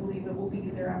determined, but I believe it will be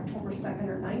either October 2nd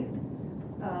or 9th.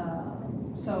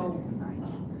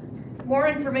 More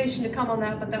information to come on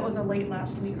that, but that was a late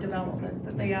last week development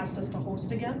that they asked us to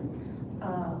host again.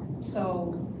 I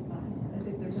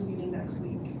think there's a meeting next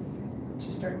week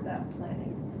to start that planning.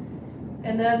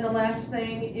 And then the last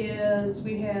thing is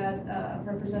we had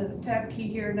Representative Tabke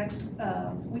here next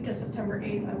week of September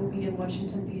 8th. I will be in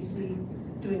Washington, D.C.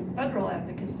 doing federal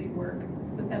advocacy work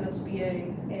with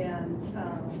MSBA, and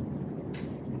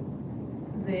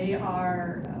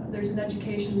there's an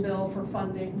education bill for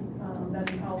funding that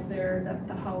is out there that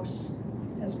the House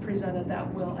has presented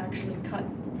that will actually cut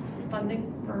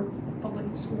funding for public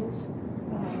schools.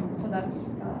 So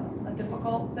that's a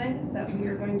difficult thing that we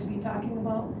are going to be talking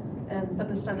about, but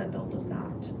the Senate bill does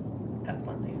not cut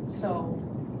funding. So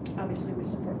obviously we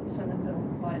support the Senate bill,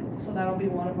 so that'll be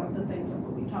one of the things that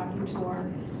we'll be talking to our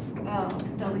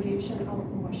delegation out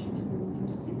in Washington,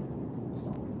 D.C.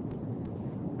 So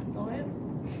that's all I have.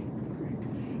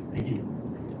 Thank you.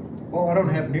 Well, I don't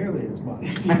have nearly as much.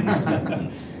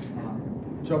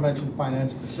 Joe mentioned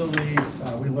finance facilities.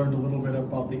 We learned a little bit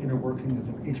about the inner workings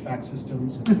of HVAC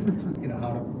systems and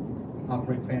how to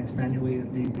operate fans manually if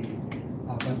need be.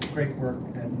 But great work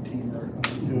Ed and team are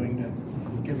doing to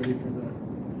get ready for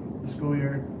the school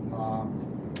year.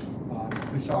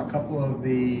 We saw a couple of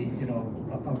the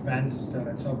events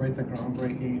to celebrate the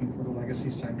groundbreaking for the Legacy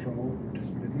Central. We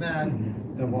participated in that.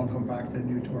 The welcome back to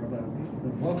new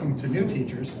welcome to new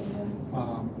teachers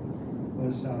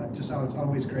was just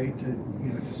always great to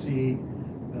to see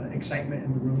the excitement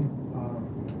in the room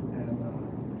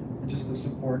and just the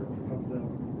support of the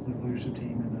leadership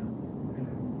team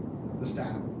and the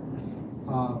staff.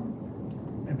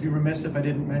 I'd be remiss if I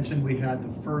didn't mention we had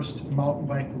the first mountain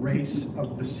bike race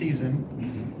of the season.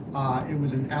 It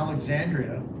was in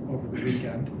Alexandria over the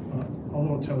weekend, a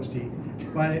little toasty,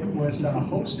 but it was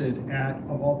hosted at,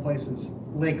 of all places,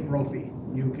 Lake Brophy.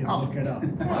 You can look it up.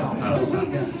 So,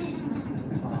 yes.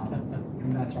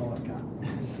 And that's all I've got.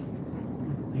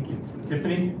 Thank you.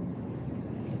 Tiffany?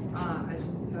 I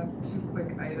just have two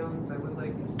quick items. I would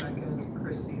like to second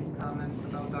Christy's comments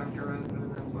about Dr.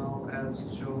 Redmond as well as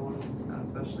Joe's,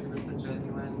 especially with the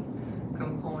genuine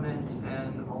component,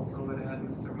 and also would add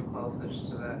Mr. McClousage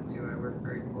to that too. I work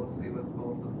very closely with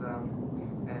both of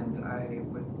them, and I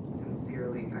would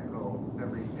sincerely echo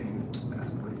everything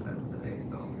that was said today.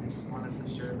 So I just wanted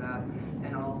to share that.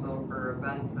 And also for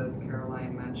events, as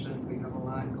Caroline mentioned, we have a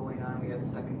lot going on. We have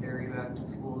secondary back to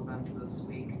school events this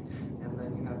week, and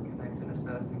then you have Connect and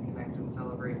Assess and Connect and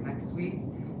Celebrate next week.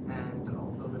 And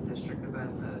also the district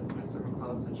event that Mr.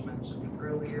 McClousage mentioned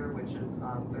earlier, which is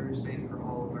on Thursday for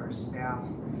all of our staff.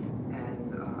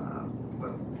 And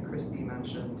what Christy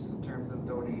mentioned in terms of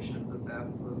donations, it's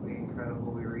absolutely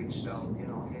incredible. We reached out,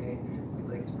 hey, we'd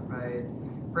like to provide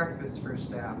breakfast for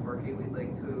staff, or hey, we'd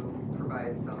like to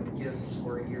provide some gifts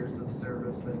for years of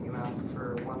service, and you ask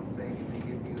for one thing and they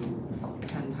give you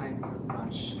 10 times as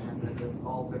much, and it is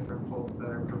all different folks that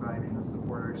are providing to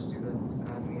support our students,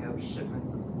 and we have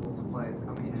shipments of school supplies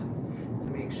coming in to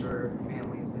make sure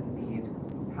families in need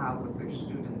have what their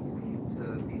students need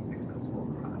to be successful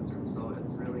in the classroom. So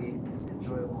it's really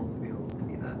enjoyable to be able to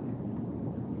see that.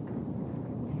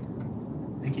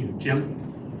 Thank you. Jim?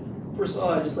 First of all,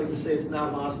 I'd just like to say it's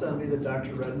not lost on me that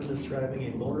Dr. Redmond is driving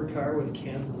a loaner car with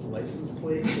Kansas license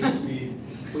plate as we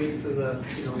wait for the,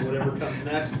 whatever comes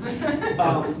next.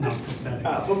 That's not pathetic.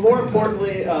 But more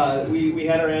importantly, we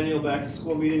had our annual back to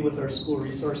school meeting with our school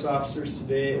resource officers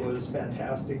today. It was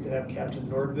fantastic to have Captain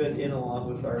Nordvit in, along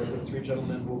with the three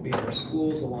gentlemen who will be in our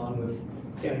schools, along with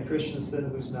Annie Christensen,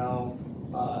 who's now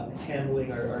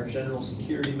handling our general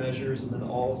security measures, and then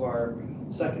all of our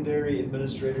secondary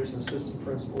administrators and assistant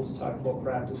principals talk about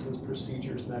practices,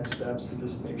 procedures, next steps, and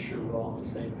just make sure we're all on the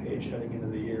same page heading into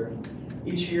the year. And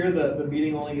each year, the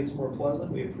meeting only gets more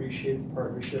pleasant. We appreciate the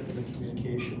partnership and the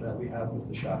communication that we have with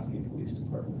the Shakopee Police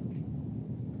Department.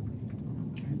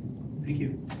 Thank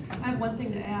you. I have one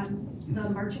thing to add. The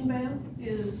marching band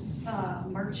is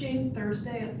marching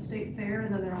Thursday at the state fair,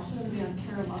 and then they're also gonna be on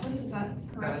Care 11, is that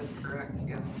That correct? is correct,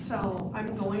 yes. So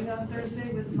I'm going on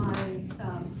Thursday with my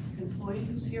employee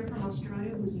who's here from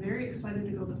Australia, who's very excited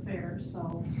to go to the fair,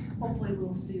 so hopefully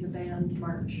we'll see the band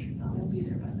march. We'll be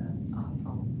there by then. So.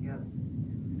 Awesome, yes.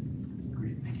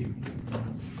 Great, thank you.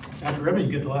 Dr. Remy,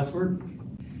 you get the last word?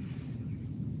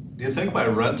 Do you think my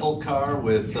rental car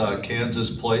with Kansas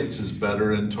plates is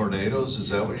better in tornadoes? Is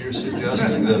that what you're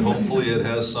suggesting? That hopefully it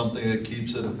has something that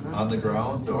keeps it on the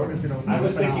ground? Or I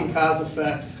was thinking cause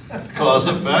effect. cause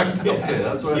effect? Okay,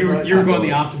 that's what I thought. You were going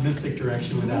the optimistic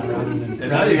direction with that rather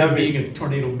than being a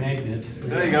tornado magnet.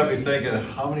 Now you got me thinking,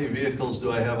 how many vehicles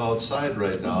do I have outside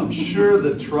right now? I'm sure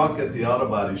the truck at the auto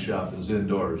body shop is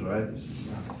indoors, right?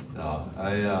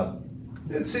 No,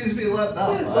 it seems to be letting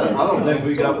up. I don't think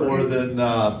we got more than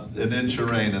an inch of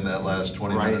rain in that last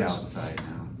 20 minutes. Right outside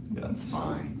now. That's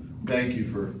fine. Thank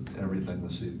you for everything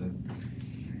this evening.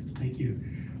 Thank you.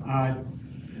 And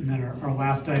then our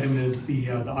last item is the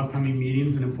upcoming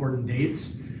meetings and important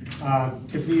dates.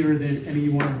 Tiffany, are there any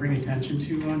you want to bring attention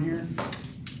to on here?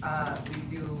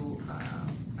 We do,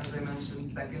 as I mentioned,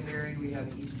 secondary, we have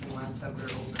East and West have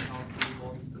their open houses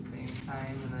both at the same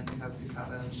time, and then you have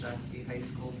Dakota and Shakopee High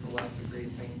School, so lots of great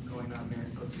things going on there.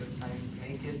 So if you have time to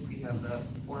make it, we have the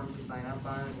form to sign up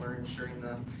on, and we're ensuring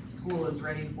the school is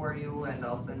ready for you, and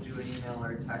I'll send you an email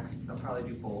or a text. I'll probably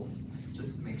do both,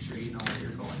 just to make sure you know where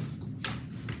you're going.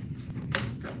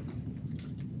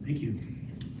 Thank you.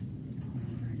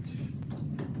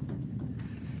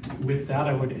 With that,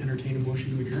 I would entertain a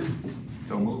motion to adjourn.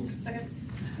 So moved. Second.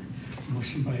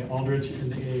 Motion by Aldrich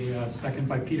and a second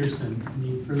by Peterson.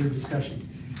 Any further discussion?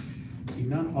 Seeing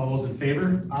none, all those in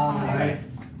favor? Aye.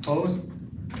 Opposed?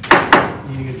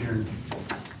 Meeting adjourned.